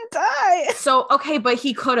even die. So, okay, but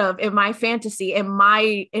he could have in my fantasy, in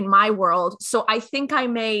my world. So I think I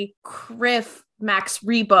may criff Max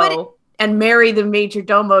Rebo and marry the major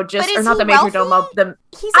domo, or not the major domo.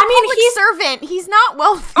 He's a public servant. He's not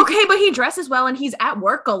wealthy. Okay, but he dresses well and he's at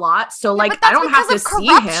work a lot. So yeah, I don't have to see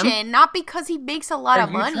him. Not because he makes a lot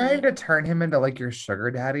of money. Are you trying to turn him into like your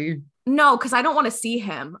sugar daddy? No, because I don't want to see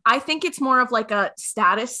him. I think it's more of like a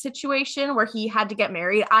status situation where he had to get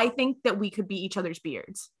married. I think that we could be each other's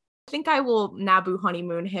beards. I think I will Naboo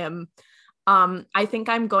honeymoon him. I think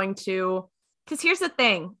I'm going to, because here's the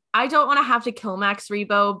thing. I don't want to have to kill Max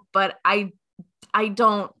Rebo, but I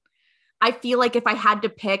feel like if I had to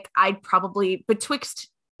pick, I'd probably, betwixt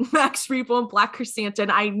Max Rebo and Black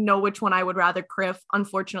Chrysanthemum, I know which one I would rather criff.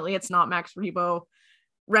 Unfortunately, it's not Max Rebo.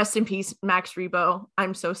 Rest in peace, Max Rebo.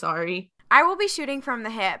 I'm so sorry. I will be shooting from the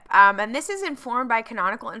hip, and this is informed by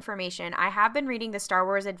canonical information. I have been reading the Star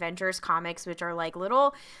Wars Adventures comics, which are like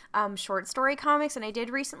little short story comics, and I did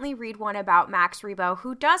recently read one about Max Rebo,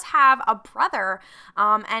 who does have a brother,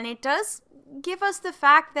 and it does give us the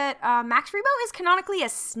fact that Max Rebo is canonically a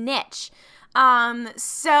snitch.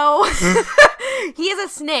 So he is a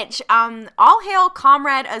snitch. All hail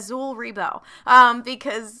Comrade Azul Rebo.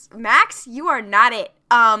 Because Max, you are not it.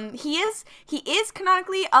 He is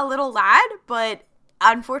canonically a little lad, but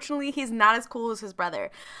unfortunately he's not as cool as his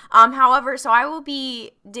brother. However, so I will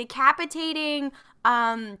be decapitating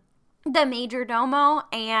the major domo,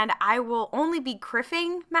 and I will only be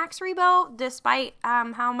criffing Max Rebo, despite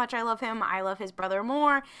how much I love him. I love his brother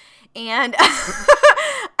more, and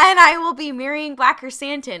and I will be marrying Black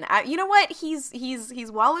Chrysanthemum. You know what? He's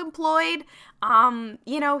well employed.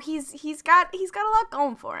 You know, he's got a lot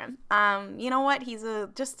going for him. You know what? He's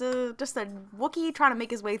just a Wookiee trying to make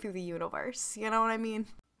his way through the universe. You know what I mean?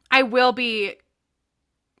 I will be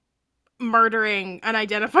murdering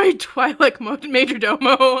unidentified Twi'lek major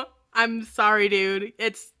domo. I'm sorry, dude.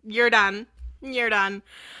 You're done. You're done.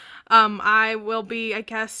 I will be, I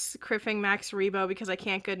guess, criffing Max Rebo because I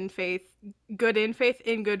can't in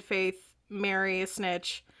good faith, marry a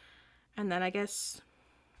snitch. And then I guess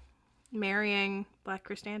marrying Black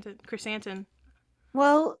Chrysanthemum.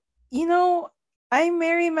 Well, you know, I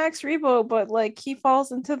marry Max Rebo, but like he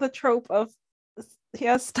falls into the trope of he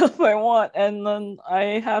has stuff I want, and then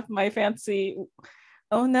I have my fancy.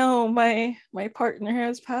 Oh no, my partner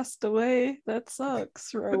has passed away. That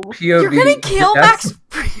sucks, Rob. You're gonna kill Max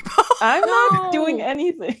Rebo. I'm not doing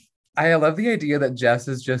anything. I love the idea that Jess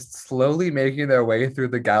is just slowly making their way through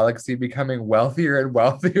the galaxy, becoming wealthier and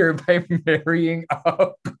wealthier by marrying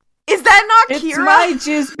up. Is that not It's Kira? my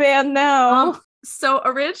jizz band now. So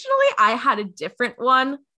originally I had a different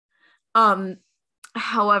one.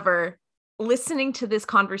 However, listening to this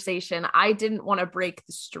conversation, I didn't want to break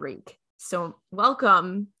the streak. So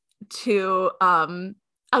welcome to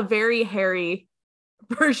a very hairy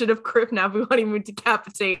version of Criff Naboo Honeymoon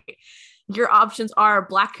Decapitate. Your options are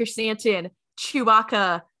Black Chrysanthemum,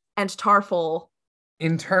 Chewbacca, and Tarful.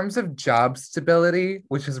 In terms of job stability,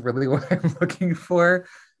 which is really what I'm looking for,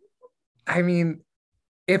 I mean,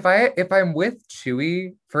 if I'm with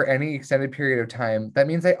Chewie for any extended period of time, that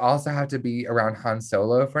means I also have to be around Han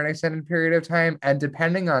Solo for an extended period of time. And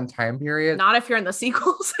depending on time period... Not if you're in the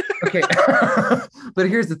sequels. Okay. But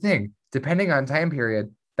here's the thing. Depending on time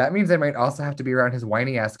period, that means I might also have to be around his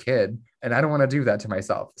whiny ass kid. And I don't want to do that to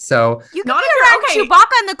myself. So... You can be around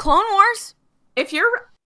Chewbacca in the Clone Wars. If you're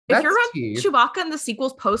around Chewbacca in the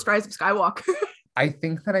sequels post Rise of Skywalker... I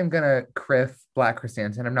think that I'm going to criff Black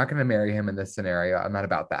Chrysanthemum. I'm not going to marry him in this scenario. I'm not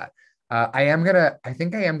about that. I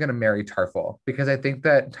think I am going to marry Tarful because I think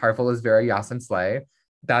that Tarful is very Yasin Slay.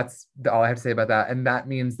 That's all I have to say about that. And that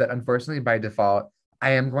means that unfortunately by default,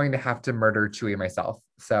 I am going to have to murder Chewie myself.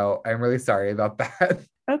 So I'm really sorry about that.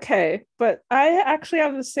 Okay, but I actually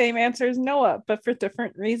have the same answer as Noah, but for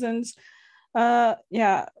different reasons.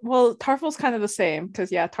 Yeah, well, Tarful's kind of the same because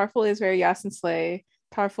Tarful is very Yasin Slay.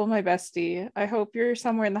 Tarful, my bestie. I hope you're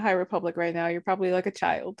somewhere in the High Republic right now. You're probably like a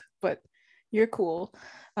child, but you're cool.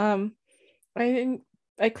 I think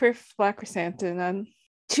I criff Black Chrysanthemum, and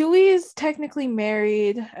Chewie is technically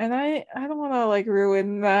married, and I don't want to like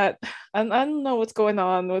ruin that. And I don't know what's going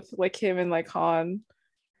on with like him and like Han.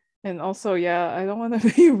 And also, yeah, I don't want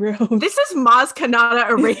to be rude. This is Maz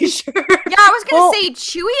Kanata erasure. Yeah, I was gonna say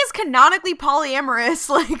Chewie is canonically polyamorous.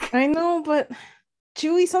 Like, I know, but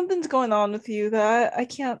Chewie, something's going on with you that I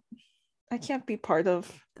can't be part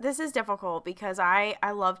of. this is difficult because I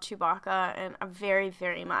love Chewbacca and very,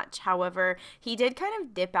 very much. However, he did kind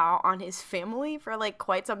of dip out on his family for like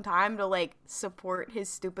quite some time to like support his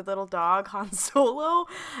stupid little dog Han Solo,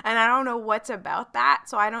 and I don't know what's about that.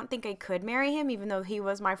 So I don't think I could marry him, even though he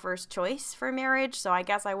was my first choice for marriage. So I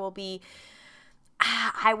guess I will be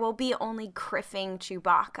only criffing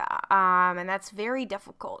Chewbacca, and that's very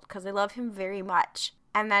difficult because I love him very much.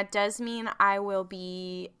 And that does mean I will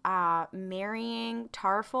be marrying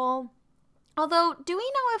Tarful. Although, do we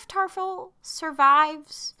know if Tarful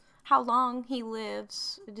survives? How long he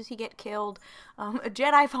lives? Does he get killed?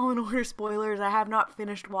 Jedi Fallen Order spoilers. I have not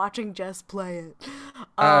finished watching. Just play it.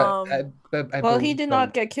 Well, he did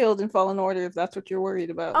not get killed in Fallen Order, if that's what you're worried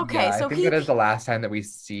about. Okay, yeah, so I think that is the last time that we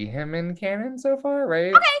see him in canon so far,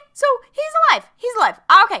 right? Okay, so he's alive. He's alive.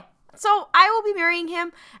 Okay. So I will be marrying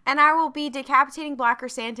him, and I will be decapitating Black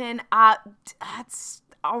Chrysanthemum. That's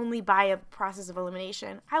only by a process of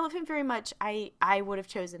elimination. I love him very much. I would have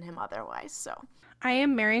chosen him otherwise. So I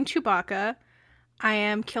am marrying Chewbacca. I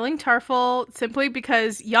am killing Tarful simply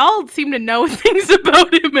because y'all seem to know things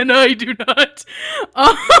about him and I do not.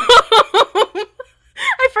 I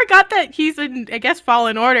forgot that he's in, I guess,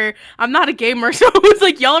 Fallen Order. I'm not a gamer, so it was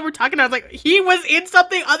like y'all were talking. I was like, he was in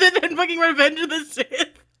something other than fucking Revenge of the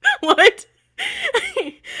Sith. What?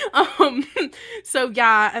 So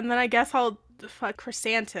yeah, and then I guess I'll fuck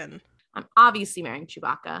Chrysanthemum. I'm obviously marrying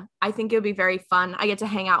Chewbacca. I think it would be very fun. I get to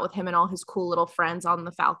hang out with him and all his cool little friends on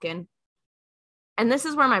the Falcon. And this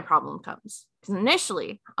is where my problem comes. Because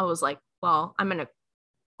initially, I was like, well, I'm going to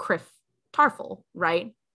criff Tarful,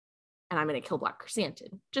 right? And I'm going to kill Black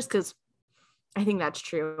Chrysanthemum. Just because I think that's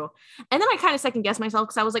true. And then I kind of second guessed myself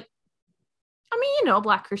because I was like, I mean, you know,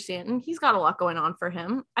 Black Chrysanthemum, he's got a lot going on for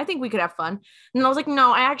him. I think we could have fun. And I was like,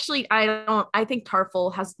 no, I don't. I think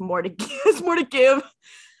Tarful has more to give.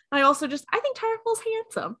 I think Tarful's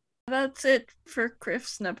handsome. That's it for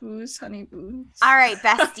Criff's Naboo's Honey Boots. all right,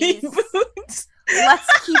 besties,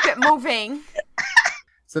 let's keep it moving.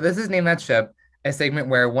 So this is Name That Ship, a segment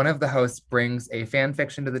where one of the hosts brings a fan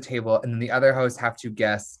fiction to the table, and then the other hosts have to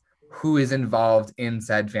guess who is involved in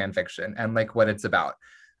said fan fiction and like what it's about.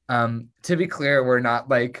 To be clear, we're not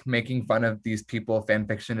like making fun of these people. Fan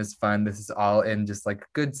fiction is fun. This is all in just like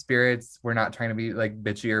good spirits. We're not trying to be like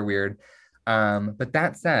bitchy or weird. But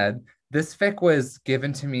that said, this fic was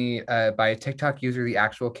given to me by a TikTok user, the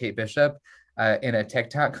actual Kate Bishop, in a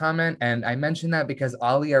TikTok comment. And I mentioned that because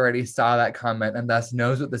Ollie already saw that comment and thus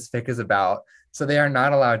knows what this fic is about. So they are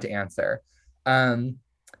not allowed to answer.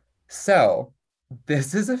 So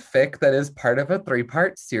this is a fic that is part of a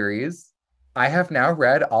 3-part series. I have now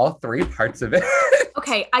read all 3 parts of it.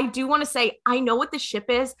 Okay, I do want to say, I know what the ship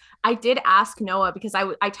is. I did ask Noah because I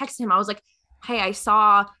texted him. I was like, hey, I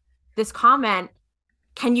saw this comment.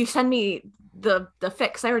 Can you send me the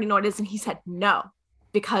fic? I already know what it is. And he said, no,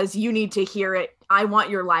 because you need to hear it. I want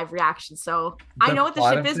your live reaction. So I know what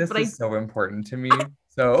the ship is, but is so important to me.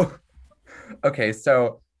 So, okay,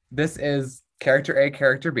 so this is character A,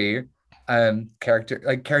 character B, character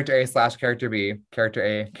A/character B, character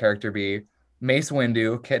A, character B, Mace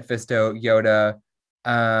Windu, Kit Fisto, Yoda,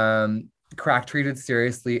 crack treated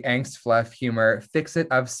seriously, angst, fluff, humor, fix it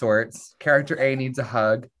of sorts, character A needs a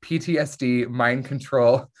hug, PTSD, mind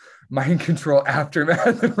control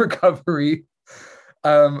aftermath and recovery,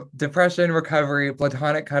 depression, recovery,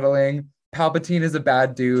 platonic cuddling, Palpatine is a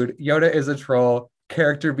bad dude, Yoda is a troll,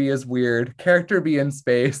 character B is weird, character B in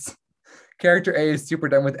space, character A is super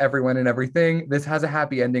done with everyone and everything, this has a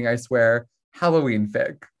happy ending, I swear, Halloween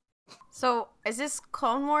fic. So is this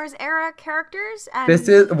Clone Wars era characters? And This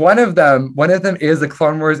is one of them. One of them is a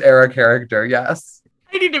Clone Wars era character. Yes.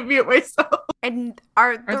 I need to mute myself. And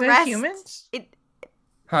are the they rest humans?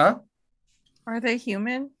 Huh? Are they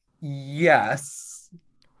human? Yes.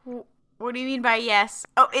 What do you mean by yes?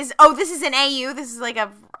 This is an AU. This is like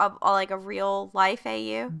a real life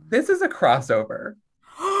AU. This is a crossover.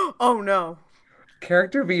 Oh no.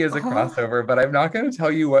 Character B is a crossover, but I'm not going to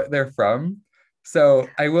tell you what they're from. So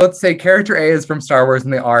I will say character A is from Star Wars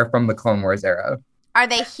and they are from the Clone Wars era. Are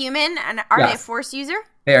they human and are they a Force user?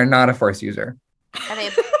 They are not a Force user. Are they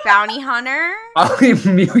a bounty hunter? Ollie,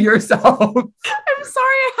 mute yourself. I'm sorry,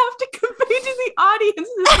 I have to convey to the audience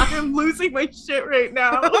that I'm losing my shit right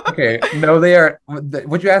now. Okay, no, they are.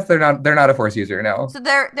 Would you ask? They're not. They're not a Force user. No, So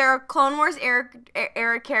they're a Clone Wars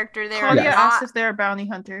era character. They're Claudia Yes. asked not, if they're a bounty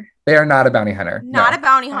hunter. they are not a bounty hunter. not No, a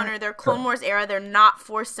bounty Are- hunter. They're Clone Wars era. They're not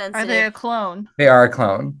Force Are sensitive. they a clone? they are a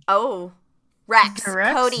clone. Oh, Rex, They're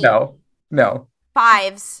Rex? Cody, No,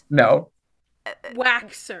 Fives, no,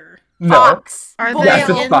 Waxer. no. Fox. Are Bull. they Yes,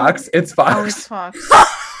 it's in- Fox. It's Oh, it's Fox. Fox.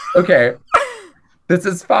 Okay, this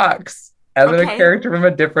is Fox. And then Okay. a character from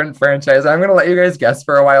a different franchise. I'm gonna let you guys guess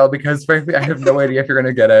for a while because frankly, I have no idea if you're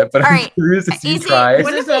gonna get it. But All I'm right. curious to see you Is it- try. This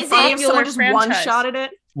Wouldn't is it a be funny if someone popular just franchise. one-shotted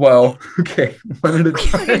it? Whoa. Okay. One at a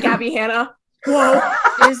Hey, time. Gabby Hanna. Whoa.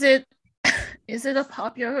 Is it a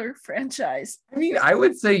popular franchise? I mean, I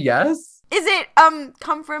would say yes. Is it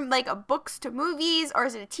come from like a books to movies, or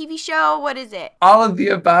is it a TV show? What is it? All of the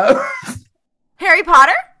above. Harry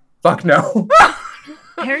Potter? Fuck no.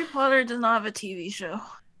 Harry Potter does not have a TV show.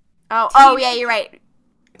 Oh yeah, you're right.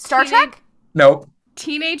 Star Teenage- Trek? Nope.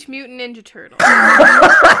 Teenage Mutant Ninja Turtle.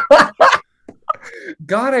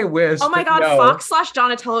 God, I wish. Oh my but god, no. Fox /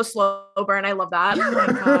 Donatello Slowburn. I love that. Oh my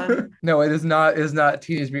god. No, it is not. It is not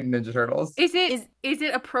Teenage Mutant Ninja Turtles. Is it Is- is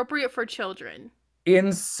it appropriate for children?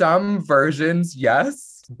 In some versions,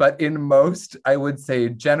 yes, but in most, I would say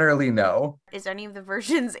generally no. Is any of the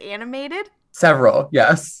versions animated? Several,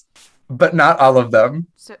 yes, but not all of them.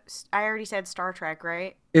 So I already said Star Trek,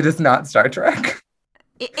 right? It is not Star Trek.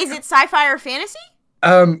 Is it sci-fi or fantasy?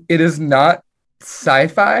 It is not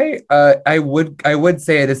sci-fi. I would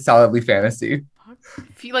say it is solidly fantasy.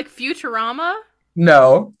 Like Futurama?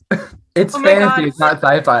 No, it's Oh my fantasy. God. It's not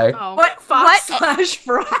sci-fi. Oh. What Fox /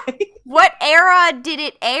 Fry? What era did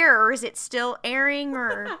it air? Or is it still airing?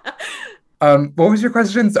 Or What was your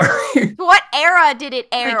question? Sorry. what era did it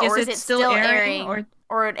air? Like, or is it still airing? Or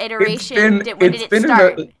Or an iteration? When did it been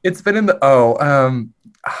start? it's been in the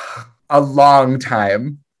a long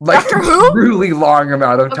time. Like Doctor Who? a really long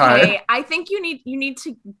amount of time. Okay, I think you need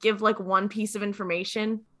to give like one piece of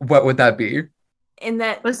information What would that be? in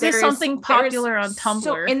that Was this there is- something there is popular on so-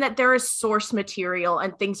 Tumblr? in that there is source material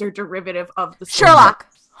and things are derivative of the source. Sherlock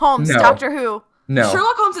Holmes, No. Doctor Who. No.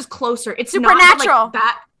 Sherlock Holmes is closer. It's Supernatural. Not like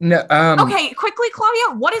that. No. Okay, quickly,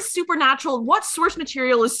 Claudia. What is supernatural? What source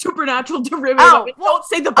material is supernatural derivative Oh, of? It? well, Don't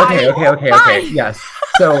say the Bible. Okay. Fine. Yes.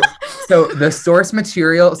 So the source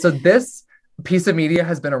material. So this piece of media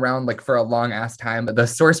has been around like for a long ass time. The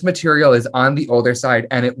source material is on the older side,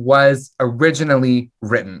 and it was originally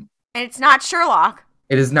written. And it's not Sherlock.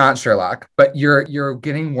 It is not Sherlock, but you're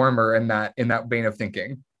getting warmer in that vein of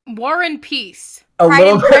thinking. War and Peace. A Pride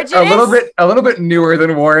little and bit, Prejudice? a little bit newer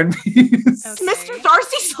than War and Peace. Okay. Mr.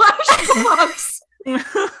 Darcy / Fox. Ollie,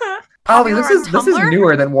 Popular this is on Tumblr?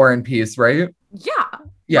 newer than War and Peace, right? Yeah.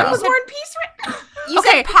 Yeah. What was War and Peace? You Okay.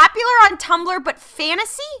 said popular on Tumblr, but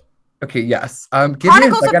fantasy? Okay. Yes. Give me a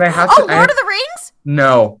Chronicles second. of I have Oh, to. Lord of the Rings?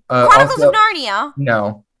 No. Chronicles Also, of Narnia.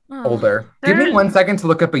 no. Oh. Older. Give me There- 1 second to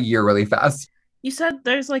look up a year really fast. You said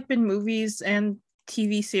there's like been movies and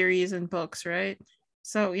TV series and books, right?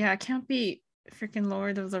 So yeah, it can't be freaking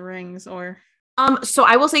Lord of the Rings or So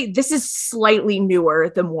I will say this is slightly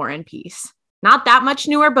newer than War and Peace. Not that much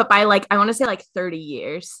newer, but by like I want to say like 30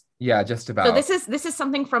 years. Yeah, just about. So this is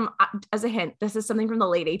something from as a hint, this is something from the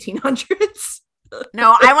late 1800s.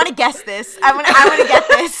 No, I want to guess this. I want to get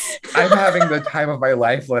this. I'm having the time of my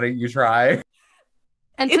life letting you try.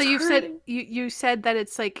 And so It's you've hurting. said you said that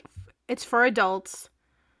it's like it's for adults.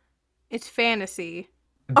 It's fantasy.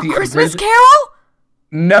 A The Christmas origi- Carol?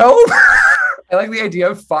 No. I like the idea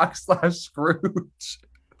of Fox / Scrooge.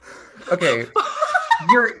 Okay.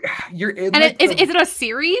 You're in And like is the- it a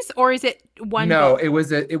series or is it one No, book?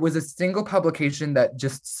 it was a single publication that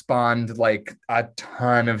just spawned like a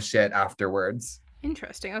ton of shit afterwards.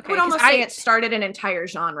 Interesting. I Okay. would 'cause almost say it started an entire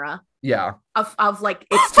genre Yeah. of like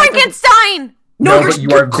it's type of- Frankenstein! No, but you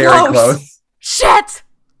are very close. Shit!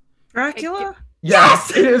 Dracula? Yes,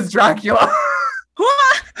 it is Dracula.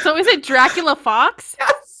 So is it Dracula Fox?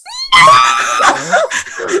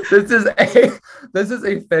 this is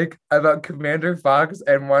a fic about Commander Fox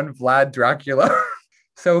and one Vlad Dracula.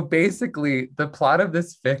 So basically, the plot of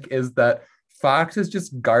this fic is that Fox is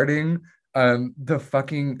just guarding the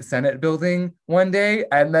fucking Senate building one day,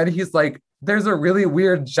 and then he's like, "There's a really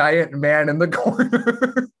weird giant man in the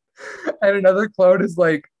corner," and another clone is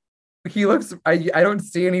like, "He looks. I don't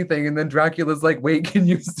see anything," and then Dracula's like, "Wait, can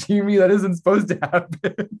you see me? That isn't supposed to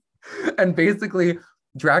happen." And basically,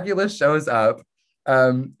 Dracula shows up,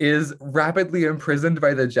 is rapidly imprisoned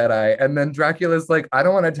by the Jedi, and then Dracula's like, "I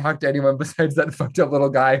don't want to talk to anyone besides that fucked up little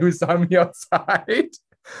guy who saw me outside."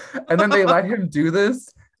 And then they let him do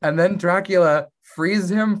this. And then Dracula frees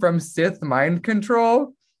him from Sith mind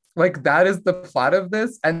control. Like, that is the plot of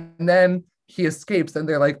this. And then he escapes and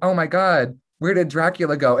they're like, oh my God, where did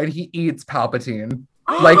Dracula go? And he eats Palpatine.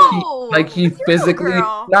 Like he physically,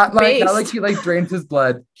 girl. not like he like drains his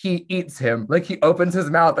blood. He eats him. Like, he opens his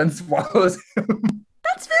mouth and swallows him.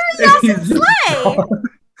 That's very Yasin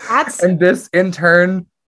Slay. And this in turn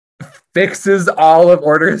fixes all of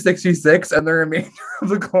Order 66 and the remainder of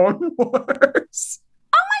the Clone Wars.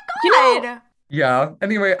 God. Yeah.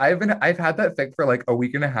 Anyway, I've had that fic for like a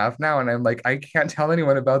week and a half now, and I'm like, I can't tell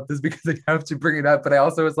anyone about this because I have to bring it up. But I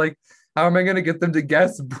also was like, how am I gonna get them to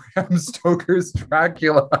guess Bram Stoker's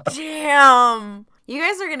Dracula? Damn. You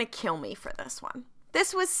guys are gonna kill me for this one.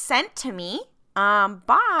 This was sent to me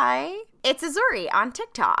by It's Azuri on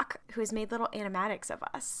TikTok, who has made little animatics of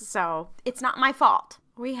us. So it's not my fault.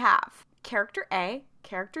 We have character A,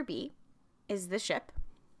 character B is the ship.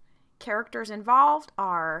 Characters involved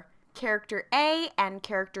are character A and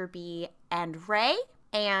character B and Rey,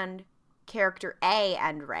 and character A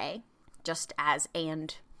and Rey, just as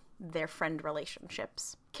and their friend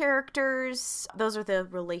relationships. Characters, those are the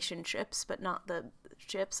relationships, but not the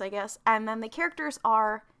ships, I guess. And then the characters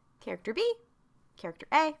are character B, character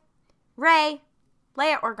A, Rey,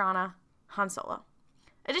 Leia Organa, Han Solo.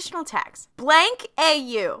 Additional tags. Blank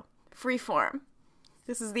AU. Freeform.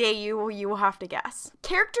 This is the AU you will have to guess.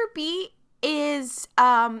 Character B is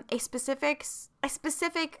a specific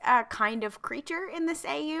kind of creature in this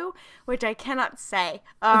AU, which I cannot say.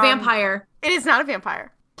 A vampire. It is not a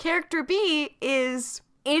vampire. Character B is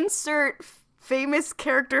insert famous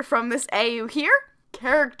character from this AU here.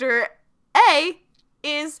 Character A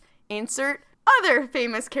is insert other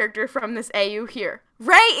famous character from this AU here.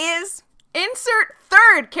 Rey is insert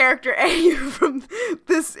third character AU from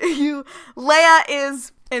this AU. Leia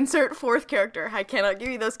is insert fourth character. I cannot give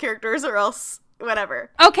you those characters or else whatever.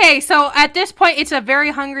 Okay, so at this point, it's a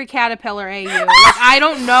very hungry caterpillar AU. Like, I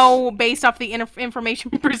don't know, based off the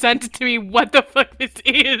information presented to me, what the fuck this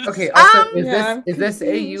is. Okay, also, is this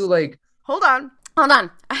AU like... Hold on.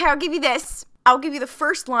 I'll give you this. I'll give you the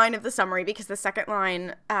first line of the summary because the second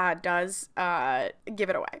line does give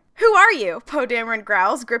it away. Who are you? Poe Dameron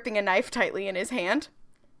growls, gripping a knife tightly in his hand.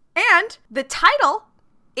 And the title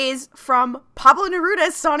is from Pablo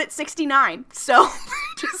Neruda's Sonnet 69. So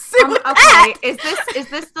just sit with that. Is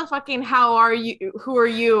this the fucking how are you? Who are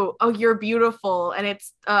you? Oh, you're beautiful. And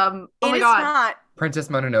it's oh my god. Not. Princess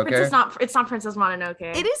Mononoke. It's not Princess Mononoke.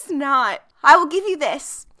 It is not. I will give you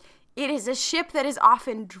this. It is a ship that is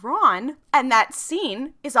often drawn, and that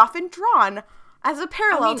scene is often drawn as a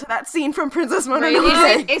parallel to that scene from Princess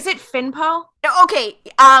Mononoke. Is it Finpo? Okay,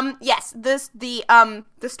 yes, the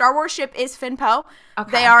Star Wars ship is Finpo.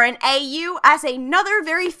 Okay. They are an AU as another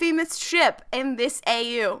very famous ship in this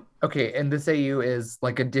AU. Okay, and this AU is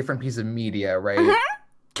like a different piece of media, right? Mm-hmm.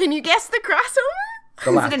 Can you guess the crossover?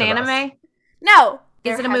 The Last Is it an of Us. anime? No.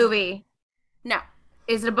 Is it a movie? No.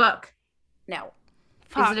 Is it a book? No.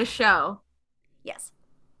 Is it a show? Yes.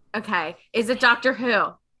 Okay. Is it Doctor Who?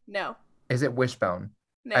 No. Is it Wishbone?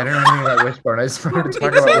 No. I don't know anything about Wishbone. I just wanted to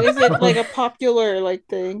talk So about is it Wishbone. like a popular like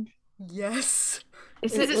thing? Yes.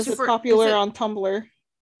 Is Was it it popular on Tumblr?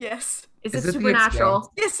 Yes. Is Is it it The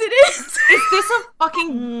Supernatural? Yes, it is. Is this a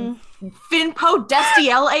fucking Finpo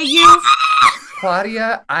Destiel AU?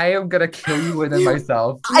 Claudia, I am gonna kill you within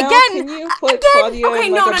myself. Again, can you put Claudia Okay,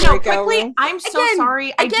 in no, like a no, breakout quickly. room? I'm so Again,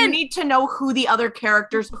 sorry. I do again. need to know who the other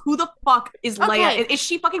characters. Who the fuck is Leia? Okay. Is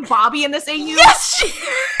she fucking Bobby in this AU? Yes, she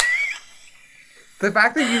The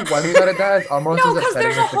fact that you wonder that it does almost No, is because upsetting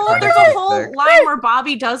there's a as the whole context. line where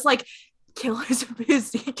Bobby does like kill his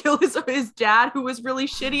dad who was really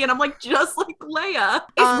shitty, and I'm like, just like Leia.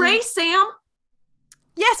 Is Rey Sam?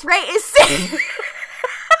 Yes, Rey is Sam.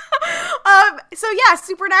 So yeah,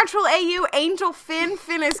 Supernatural AU, Angel Finn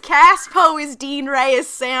is Cass, Poe is Dean, Rey is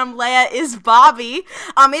Sam, Leia is Bobby.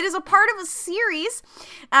 It is a part of a series.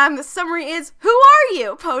 The summary is, who are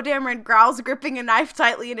you? Poe Dameron growls, gripping a knife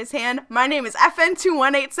tightly in his hand. My name is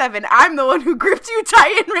FN2187. I'm the one who gripped you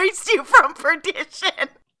tight and raised you from perdition.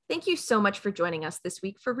 Thank you so much for joining us this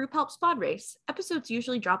week for RuPaul's Pod Race. Episodes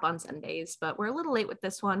usually drop on Sundays, but we're a little late with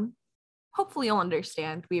this one. Hopefully you'll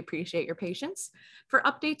understand. We appreciate your patience. For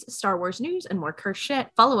updates, Star Wars news, and more cursed shit,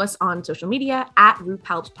 follow us on social media at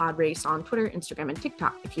RuPaul's Pod Race on Twitter, Instagram, and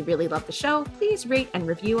TikTok. If you really love the show, please rate and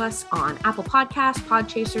review us on Apple Podcasts,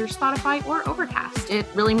 Podchaser, Spotify, or Overcast. It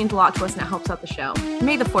really means a lot to us and it helps out the show.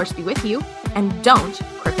 May the Force be with you, and don't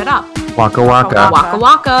crip it up. Waka waka. Waka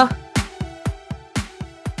waka.